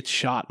the dude gets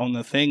shot on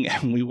the thing,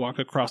 and we walk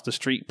across the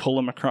street, pull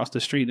him across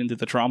the street into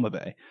the trauma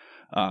bay.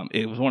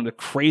 It was one of the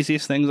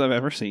craziest things I've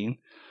ever seen.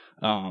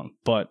 And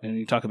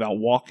you talk about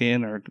walk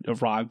in or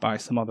arrive by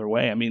some other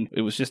way. I mean,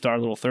 it was just our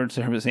little third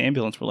service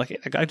ambulance. We're like, hey,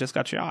 that guy just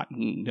got shot.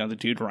 And, the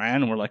dude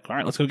ran, and we're like, all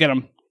right, let's go get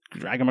him.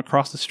 Drag him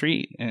across the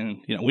street. And,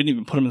 we didn't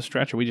even put him in the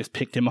stretcher. We just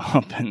picked him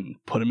up and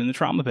put him in the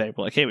trauma bay.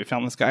 We're like, hey, we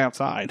found this guy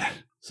outside.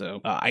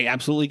 So I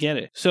absolutely get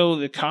it. So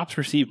the cops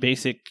receive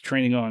basic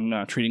training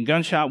on treating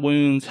gunshot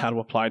wounds, how to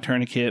apply a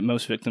tourniquet.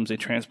 Most victims they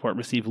transport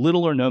receive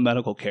little or no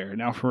medical care.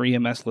 Now for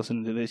EMS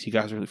listening to this, you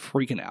guys are really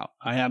freaking out.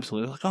 I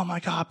absolutely like, oh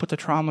my God, put the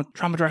trauma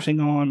dressing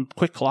on,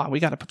 quick clot. We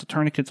got to put the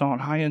tourniquets on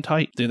high and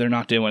tight. Dude, they're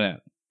not doing it.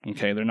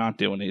 Okay, they're not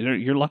doing it.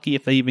 You're lucky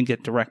if they even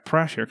get direct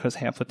pressure, because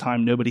half the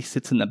time nobody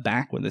sits in the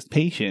back with this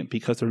patient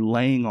because they're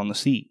laying on the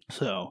seat.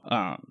 So,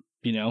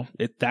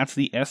 that's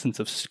the essence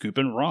of scoop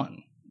and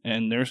run.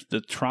 And there's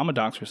the trauma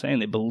docs are saying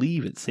they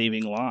believe it's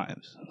saving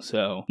lives.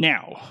 So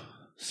now,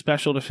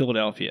 special to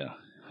Philadelphia,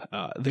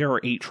 there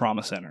are 8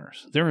 trauma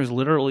centers. There is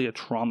literally a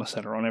trauma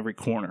center on every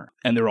corner,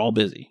 and they're all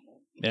busy.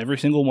 Every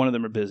single one of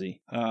them are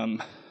busy.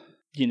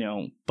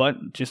 But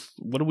just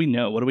what do we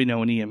know? What do we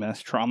know in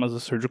EMS? Trauma is a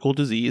surgical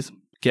disease.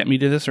 get me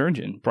to the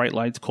surgeon. Bright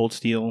lights, cold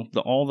steel,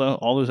 all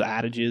those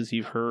adages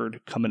you've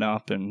heard coming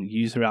up and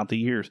used throughout the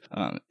years.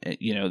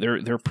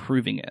 They're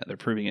proving it. They're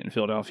proving it in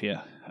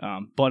Philadelphia.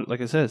 But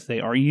like I said, they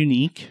are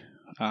unique.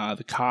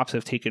 The cops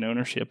have taken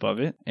ownership of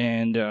it,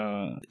 and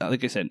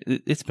like I said,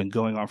 it's been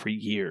going on for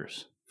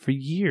years,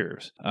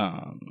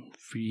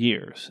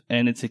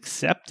 and it's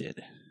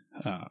accepted.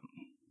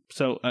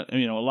 So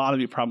a lot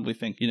of you probably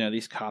think,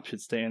 these cops should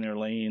stay in their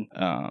lane.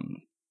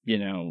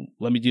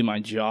 Let me do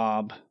my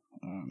job.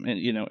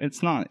 And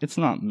it's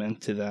not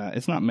meant to that.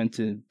 It's not meant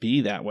to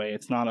be that way.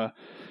 It's not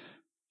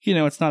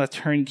a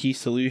turnkey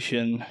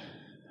solution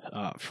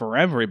for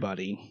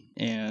everybody.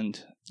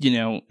 And,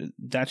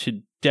 that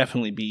should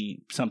definitely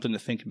be something to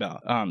think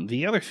about.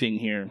 The other thing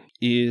here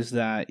is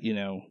that,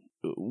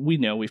 we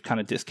know we've kind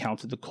of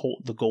discounted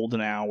the golden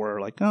hour,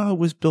 like, it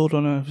was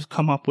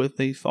come up with,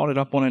 they thought it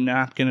up on a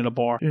napkin at a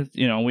bar.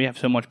 We have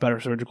so much better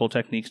surgical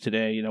techniques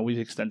today. We've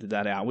extended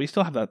that out. We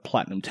still have that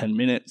platinum 10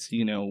 minutes.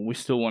 We don't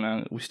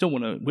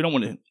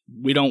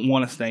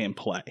want to stay and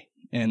play.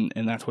 And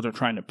that's what they're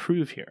trying to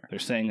prove here. They're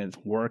saying that it's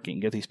working.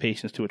 Get these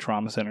patients to a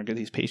trauma center, get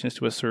these patients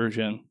to a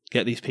surgeon,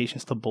 get these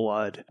patients to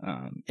blood,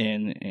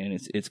 and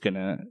it's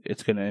gonna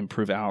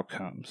improve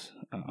outcomes.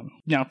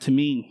 Now, to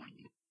me,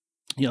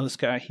 this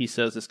guy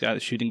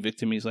that's shooting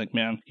victim, he's like,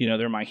 man,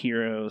 they're my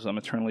heroes. I'm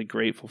eternally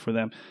grateful for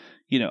them.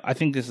 I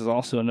think this is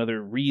also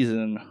another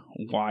reason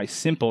why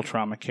simple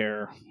trauma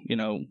care,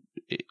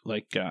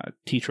 like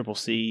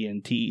TCCC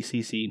and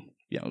TECC,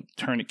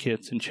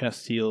 tourniquets and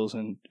chest seals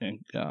and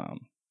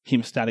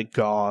hemostatic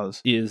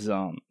gauze is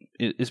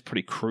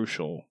pretty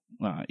crucial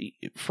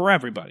for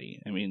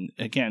everybody. I mean,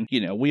 again,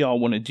 we all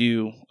want to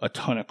do a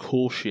ton of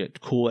cool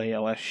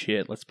ALS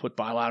shit. Let's put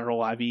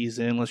bilateral IVs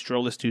in. Let's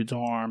drill this dude's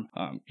arm.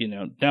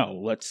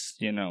 No, let's,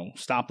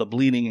 stop the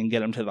bleeding and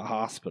get him to the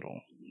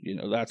hospital.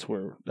 That's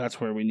where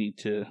we need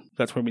to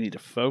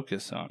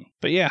focus on.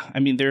 But yeah, I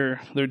mean,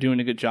 they're doing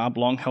a good job.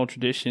 Long held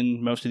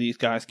tradition. Most of these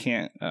guys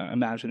can't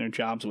imagine their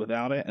jobs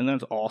without it, and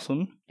that's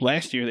awesome.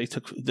 Last year,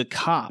 the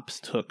cops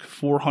took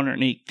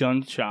 408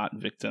 gunshot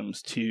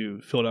victims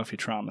to Philadelphia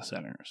trauma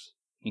centers.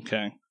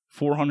 Okay,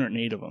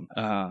 408 of them.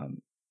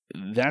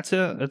 That's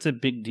a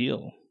big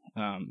deal.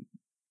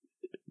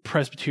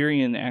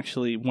 Presbyterian,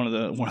 actually, one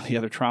of the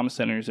other trauma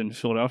centers in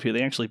Philadelphia,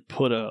 they actually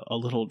put a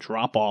little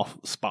drop-off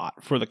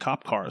spot for the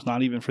cop cars,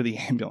 not even for the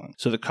ambulance.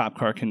 So the cop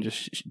car can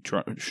just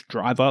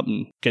drive up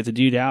and get the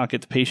dude out,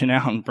 get the patient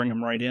out, and bring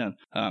him right in.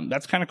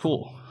 That's kind of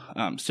cool.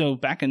 So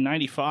back in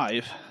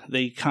 95,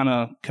 they kind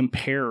of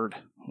compared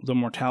the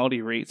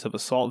mortality rates of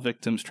assault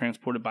victims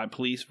transported by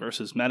police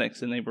versus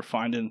medics, and they were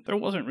finding there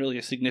wasn't really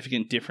a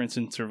significant difference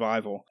in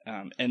survival.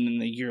 And then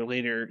a year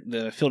later,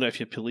 the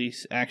Philadelphia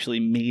police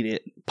actually made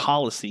it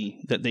policy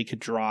that they could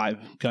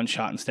drive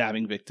gunshot and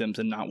stabbing victims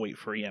and not wait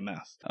for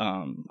EMS.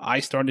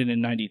 I started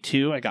in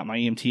 92. I got my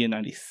EMT in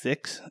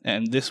 96,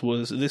 and this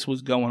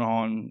was going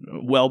on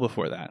well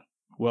before that.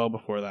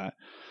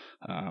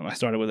 I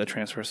started with a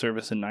transfer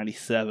service in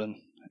 97.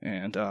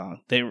 And I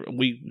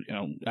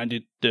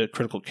did the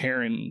critical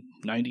care in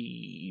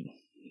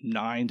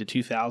 99 to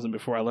 2000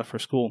 before I left for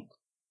school.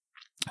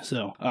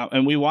 So,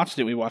 and we watched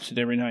it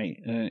every night,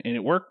 and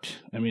it worked.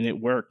 I mean, it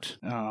worked.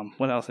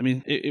 What else? I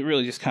mean, it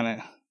really just kind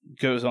of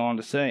goes on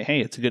to say, hey,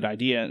 it's a good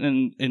idea.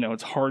 And,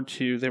 it's hard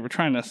they were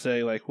trying to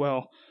say, like,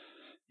 well,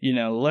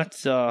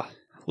 let's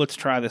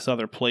try this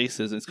other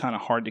places. It's kind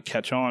of hard to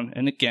catch on.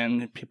 And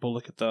again, people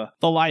look at the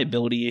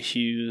liability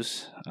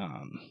issues,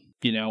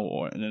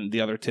 or the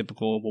other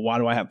typical, well, why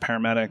do I have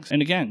paramedics?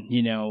 And again,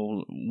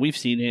 we've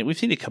seen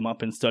it come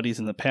up in studies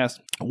in the past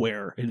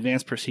where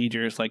advanced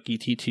procedures like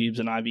ET tubes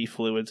and IV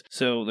fluids,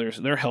 so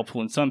they're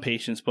helpful in some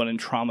patients, but in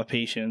trauma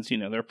patients,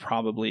 they're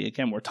probably,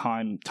 again, where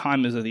time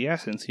is of the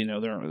essence,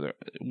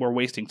 we're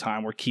wasting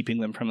time. We're keeping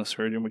them from the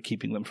surgeon. We're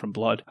keeping them from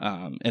blood.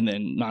 And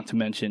then not to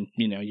mention,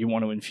 you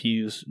want to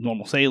infuse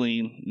normal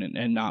saline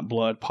and not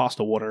blood,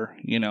 pasta water,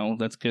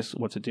 that's just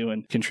what's it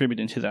doing,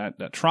 contributing to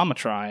that trauma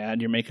triad.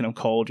 You're making them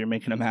cold, you're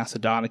making them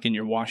acidotic, and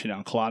you're washing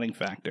out clotting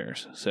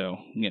factors. So,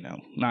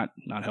 not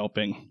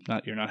helping.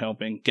 You're not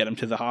helping. Get them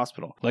to the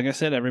hospital. Like I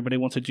said, everybody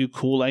wants to do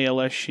cool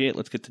ALS shit.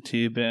 Let's get the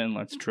tube in.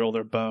 Let's drill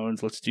their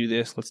bones. Let's do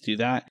this. Let's do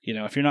that.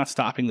 If you're not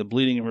stopping the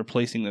bleeding and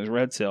replacing those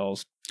red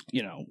cells,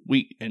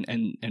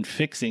 and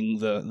fixing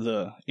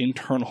the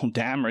internal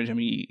damage. I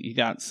mean, you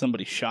got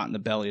somebody shot in the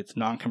belly. It's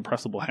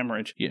non-compressible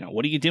hemorrhage.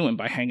 What are you doing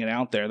by hanging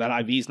out there?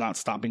 That IV is not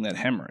stopping that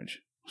hemorrhage.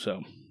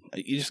 So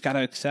you just got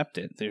to accept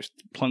it. There's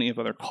plenty of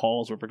other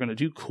calls where we're going to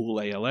do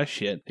cool ALS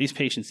shit. These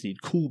patients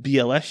need cool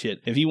BLS shit.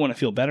 If you want to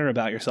feel better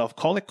about yourself,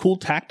 call it cool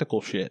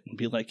tactical shit and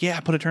be like, yeah, I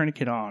put a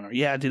tournament on, or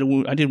yeah, I did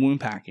wound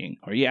packing,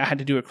 or yeah, I had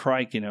to do a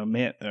crike,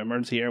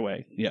 emergency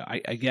airway. Yeah,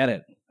 I get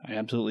it. I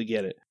absolutely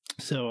get it.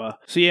 So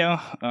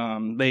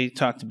they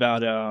talked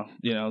about,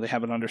 they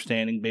have an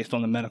understanding based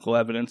on the medical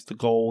evidence, the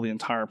goal, the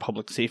entire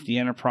public safety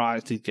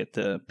enterprise to get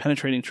the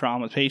penetrating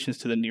trauma patients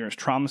to the nearest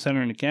trauma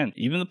center. And again,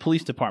 even the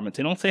police departments,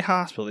 they don't say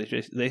hospital,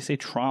 they say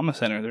trauma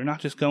center. They're not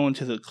just going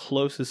to the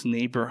closest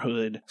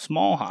neighborhood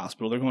small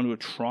hospital. They're going to a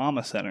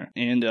trauma center.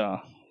 And,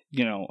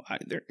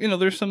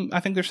 there's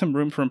some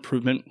room for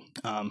improvement.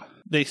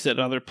 They said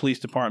other police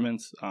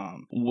departments,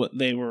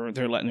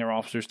 they're letting their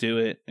officers do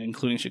it,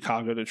 including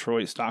Chicago,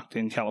 Detroit,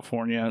 Stockton,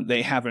 California.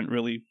 They haven't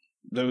really,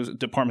 those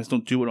departments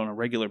don't do it on a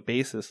regular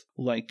basis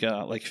like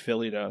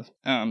Philly does.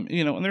 And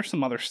there's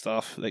some other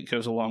stuff that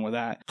goes along with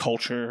that.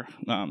 Culture,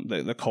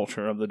 the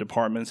culture of the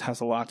departments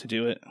has a lot to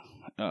do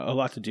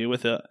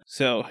with it.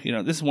 So,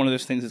 this is one of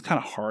those things that's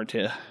kind of hard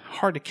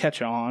to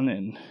catch on,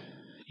 and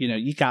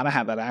you got to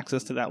have that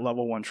access to that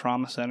level 1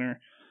 trauma center.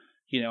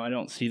 I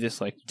don't see this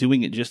like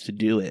doing it just to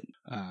do it.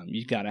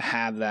 You've got to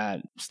have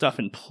that stuff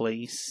in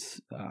place.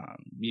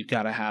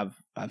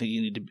 I think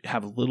you need to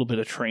have a little bit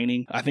of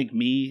training. I think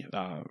me,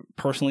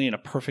 personally, in a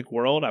perfect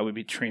world, I would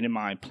be training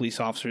my police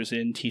officers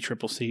in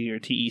TCCC or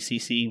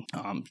TECC,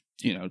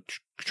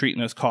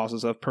 treating those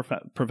causes of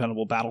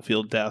preventable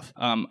battlefield death.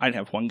 I'd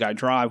have one guy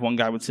drive, one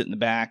guy would sit in the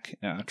back,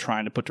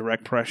 trying to put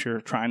direct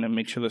pressure, trying to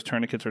make sure those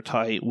tourniquets are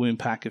tight, wound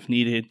pack if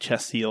needed,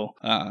 chest seal,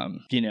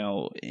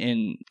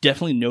 and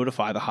definitely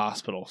notify the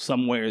hospital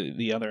some way or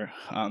the other.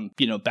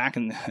 Back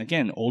in,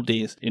 again, old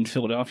days in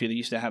Philadelphia, they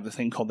used to have this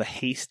thing called the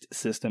HASTE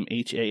system,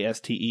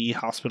 HASTE,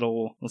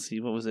 hospital, let's see,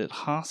 what was it?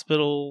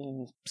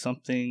 Hospital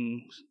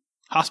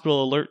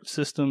Alert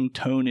System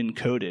Tone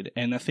Encoded.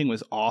 And that thing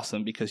was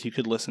awesome because you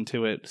could listen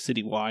to it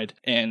citywide.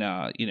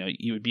 And,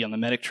 you would be on the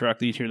medic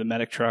truck. You'd hear the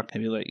medic truck. They'd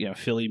be like,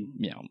 Philly,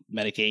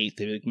 Medic 8.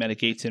 They'd be like, Medic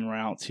 8's en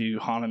route to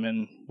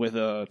Hahnemann with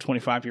a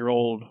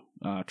 25-year-old,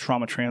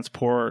 trauma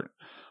transport,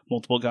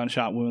 multiple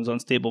gunshot wounds,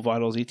 unstable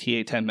vitals,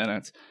 ETA 10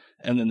 minutes.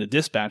 And then the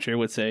dispatcher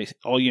would say,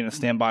 all units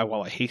stand by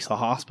while I haste the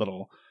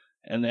hospital.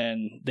 And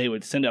then they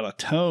would send out a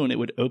tone. It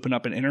would open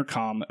up an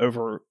intercom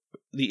over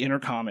the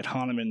intercom at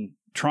Hahnemann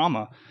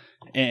Trauma.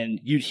 And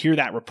you'd hear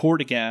that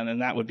report again,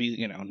 and that would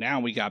be,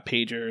 now we got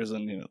pagers,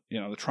 and,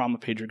 the trauma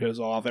pager goes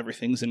off.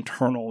 Everything's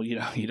internal.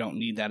 You don't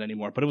need that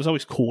anymore. But it was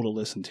always cool to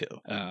listen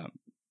to.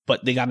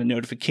 But they got a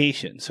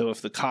notification. So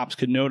if the cops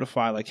could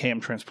notify, like, hey,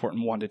 I'm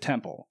transporting one to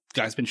Temple.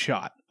 Guy's been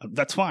shot.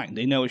 That's fine.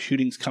 They know a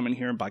shooting's coming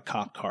here by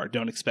cop car.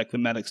 Don't expect the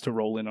medics to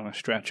roll in on a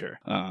stretcher.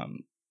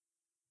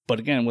 But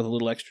again, with a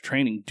little extra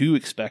training, do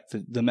expect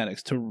the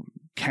medics to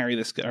carry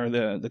this guy, or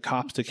the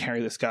cops to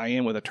carry this guy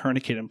in with a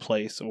tourniquet in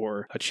place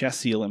or a chest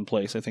seal in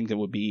place. I think that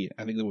would be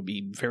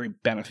very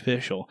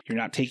beneficial. You're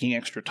not taking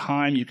extra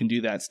time. You can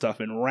do that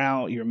stuff en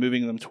route. You're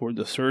moving them toward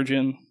the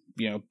surgeon.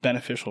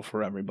 Beneficial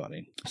for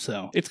everybody.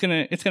 So it's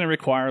gonna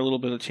require a little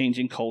bit of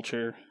changing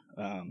culture.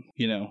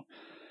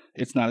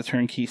 It's not a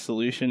turnkey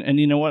solution. And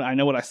you know what? I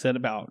know what I said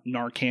about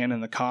Narcan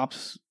and the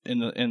cops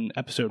in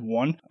episode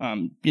 1.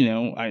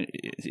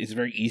 It's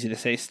very easy to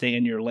say, stay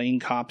in your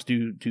lane, cops,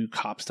 do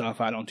cop stuff.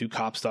 I don't do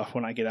cop stuff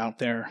when I get out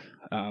there.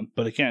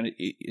 But again,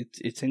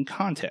 it's in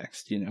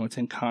context. It's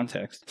in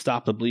context.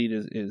 Stop the bleed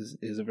is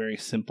a very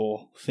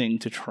simple thing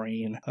to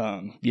train.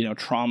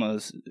 Trauma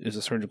is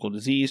a surgical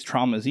disease.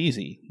 Trauma is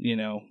easy.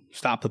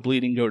 Stop the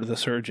bleeding, go to the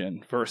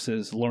surgeon,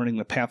 versus learning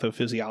the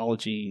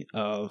pathophysiology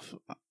of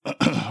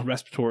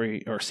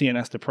respiratory or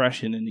CNS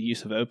depression and the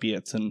use of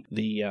opiates and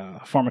the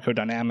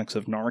pharmacodynamics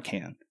of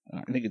Narcan.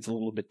 I think it's a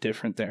little bit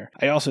different there.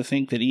 I also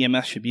think that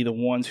EMS should be the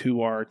ones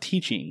who are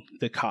teaching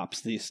the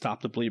cops these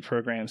Stop the Bleed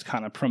programs,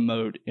 kind of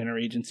promote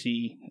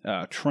interagency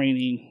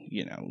training,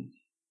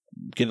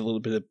 get a little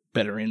bit of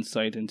better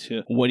insight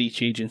into what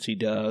each agency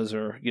does,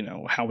 or,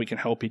 how we can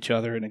help each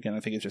other. And again, I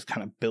think it just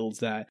kind of builds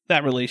that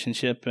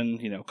relationship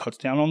and, cuts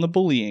down on the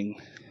bullying.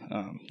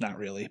 Not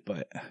really,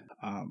 but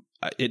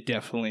it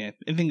definitely,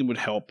 I think it would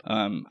help.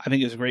 I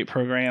think it's a great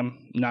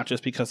program, not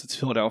just because it's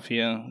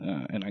Philadelphia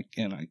and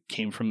I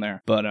came from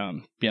there, but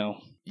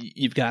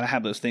you've got to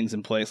have those things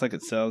in place. Like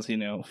it says,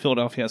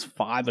 Philadelphia has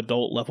 5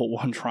 adult level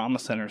 1 trauma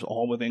centers,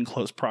 all within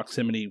close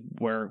proximity,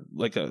 where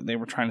they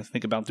were trying to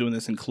think about doing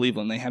this in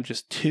Cleveland. They have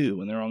just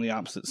 2, and they're on the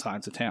opposite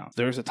sides of town.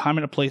 There's a time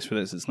and a place for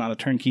this. It's not a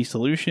turnkey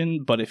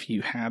solution, but if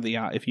you have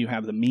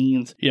the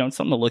means, it's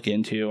something to look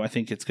into. I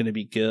think it's going to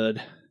be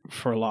good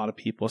for a lot of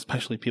people,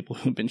 especially people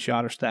who've been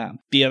shot or stabbed.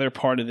 The other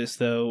part of this,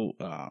 though,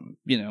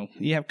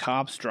 you have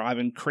cops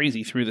driving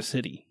crazy through the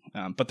city.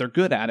 But they're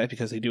good at it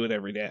because they do it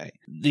every day.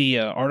 The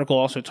article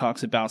also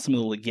talks about some of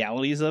the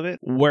legalities of it.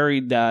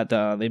 Worried that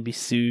they'd be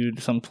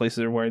sued. Some places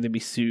are worried they'd be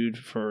sued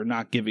for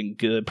not giving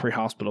good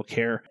pre-hospital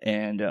care.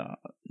 And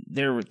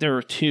there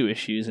were 2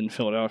 issues in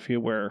Philadelphia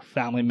where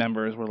family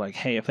members were like,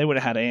 hey, if they would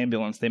have had an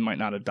ambulance, they might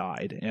not have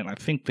died. And I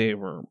think they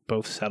were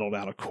both settled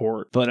out of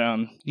court. But,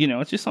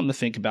 it's just something to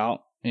think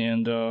about.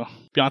 And I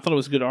thought it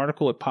was a good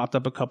article. It popped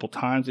up a couple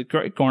times. It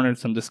garnered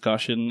some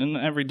discussion, and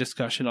every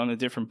discussion on the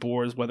different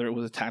boards, whether it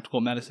was a tactical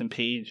medicine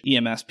page,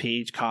 EMS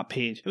page, cop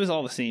page, it was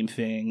all the same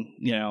thing.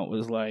 It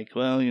was like,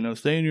 well,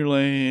 stay in your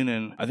lane.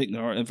 And I think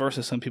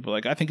versus some people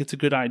like, I think it's a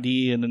good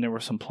idea. And then there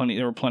were plenty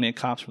of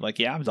cops who were like,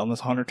 yeah, I've done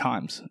this 100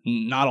 times.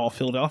 Not all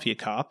Philadelphia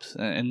cops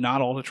and not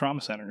all the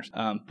trauma centers.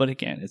 But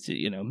again, it's,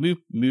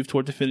 move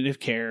toward definitive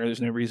care. There's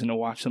no reason to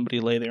watch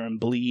somebody lay there and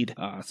bleed.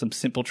 Some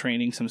simple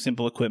training, some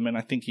simple equipment.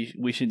 I think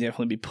we should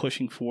definitely be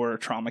pushing for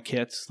trauma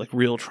kits, like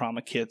real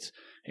trauma kits,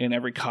 in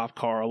every cop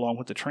car along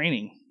with the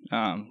training.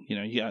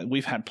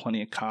 We've had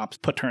plenty of cops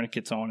put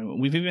tourniquets on.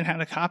 We've even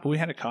had a cop. We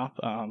had a cop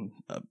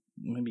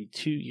maybe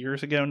 2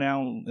 years ago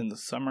now in the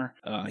summer.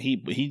 He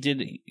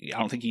did. I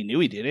don't think he knew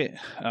he did it,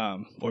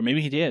 or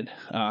maybe he did.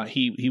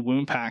 He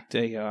wound packed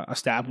a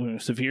stab wound,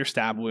 a severe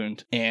stab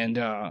wound, and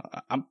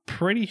I'm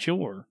pretty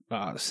sure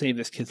saved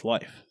this kid's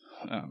life.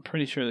 I'm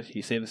pretty sure that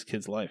he saved this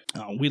kid's life.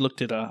 I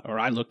looked at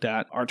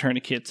our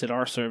tourniquets at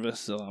our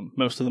service.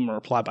 Most of them are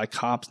applied by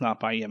cops, not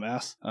by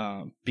EMS,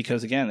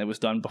 because again, it was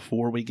done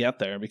before we get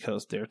there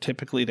because they're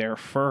typically there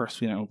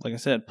first. Like I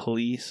said,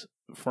 police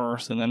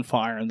first and then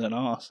fire and then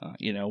us.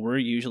 We're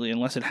usually,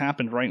 unless it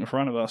happened right in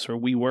front of us or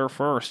we were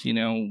first,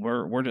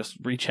 we're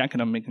just rechecking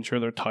them, making sure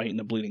they're tight and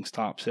the bleeding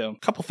stops. So a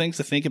couple things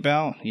to think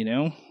about,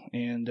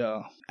 and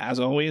as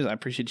always, I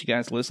appreciate you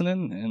guys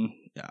listening, and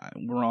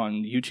we're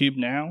on YouTube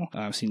now.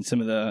 I've seen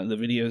some of the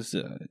videos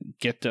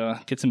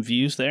get some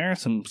views there,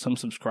 some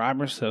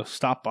subscribers, so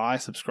stop by,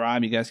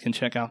 subscribe. You guys can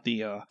check out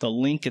the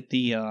link at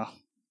the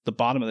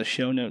bottom of the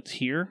show notes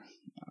here.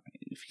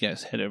 If you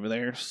guys head over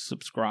there,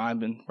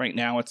 subscribe. And right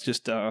now it's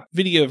just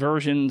video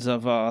versions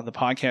of the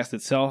podcast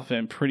itself.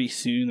 And pretty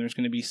soon there's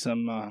going to be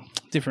some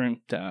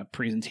different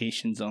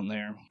presentations on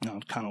there,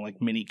 kind of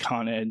like mini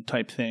Con Ed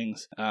type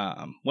things.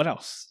 What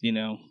else?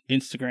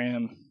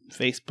 Instagram,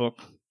 Facebook,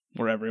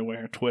 we're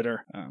everywhere,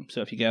 Twitter.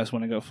 So if you guys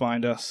want to go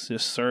find us,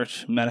 just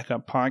search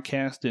Medic-Up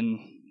Podcast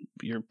in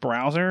your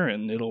browser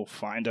and it'll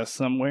find us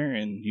somewhere.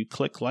 And you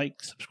click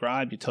like,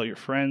 subscribe, you tell your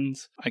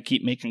friends. I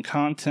keep making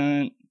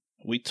content.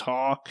 We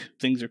talk,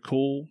 things are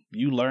cool,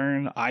 you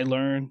learn, I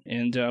learn,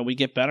 and we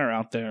get better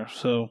out there.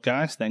 So,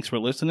 guys, thanks for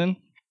listening,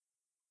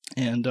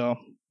 and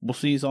we'll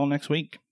see you all next week.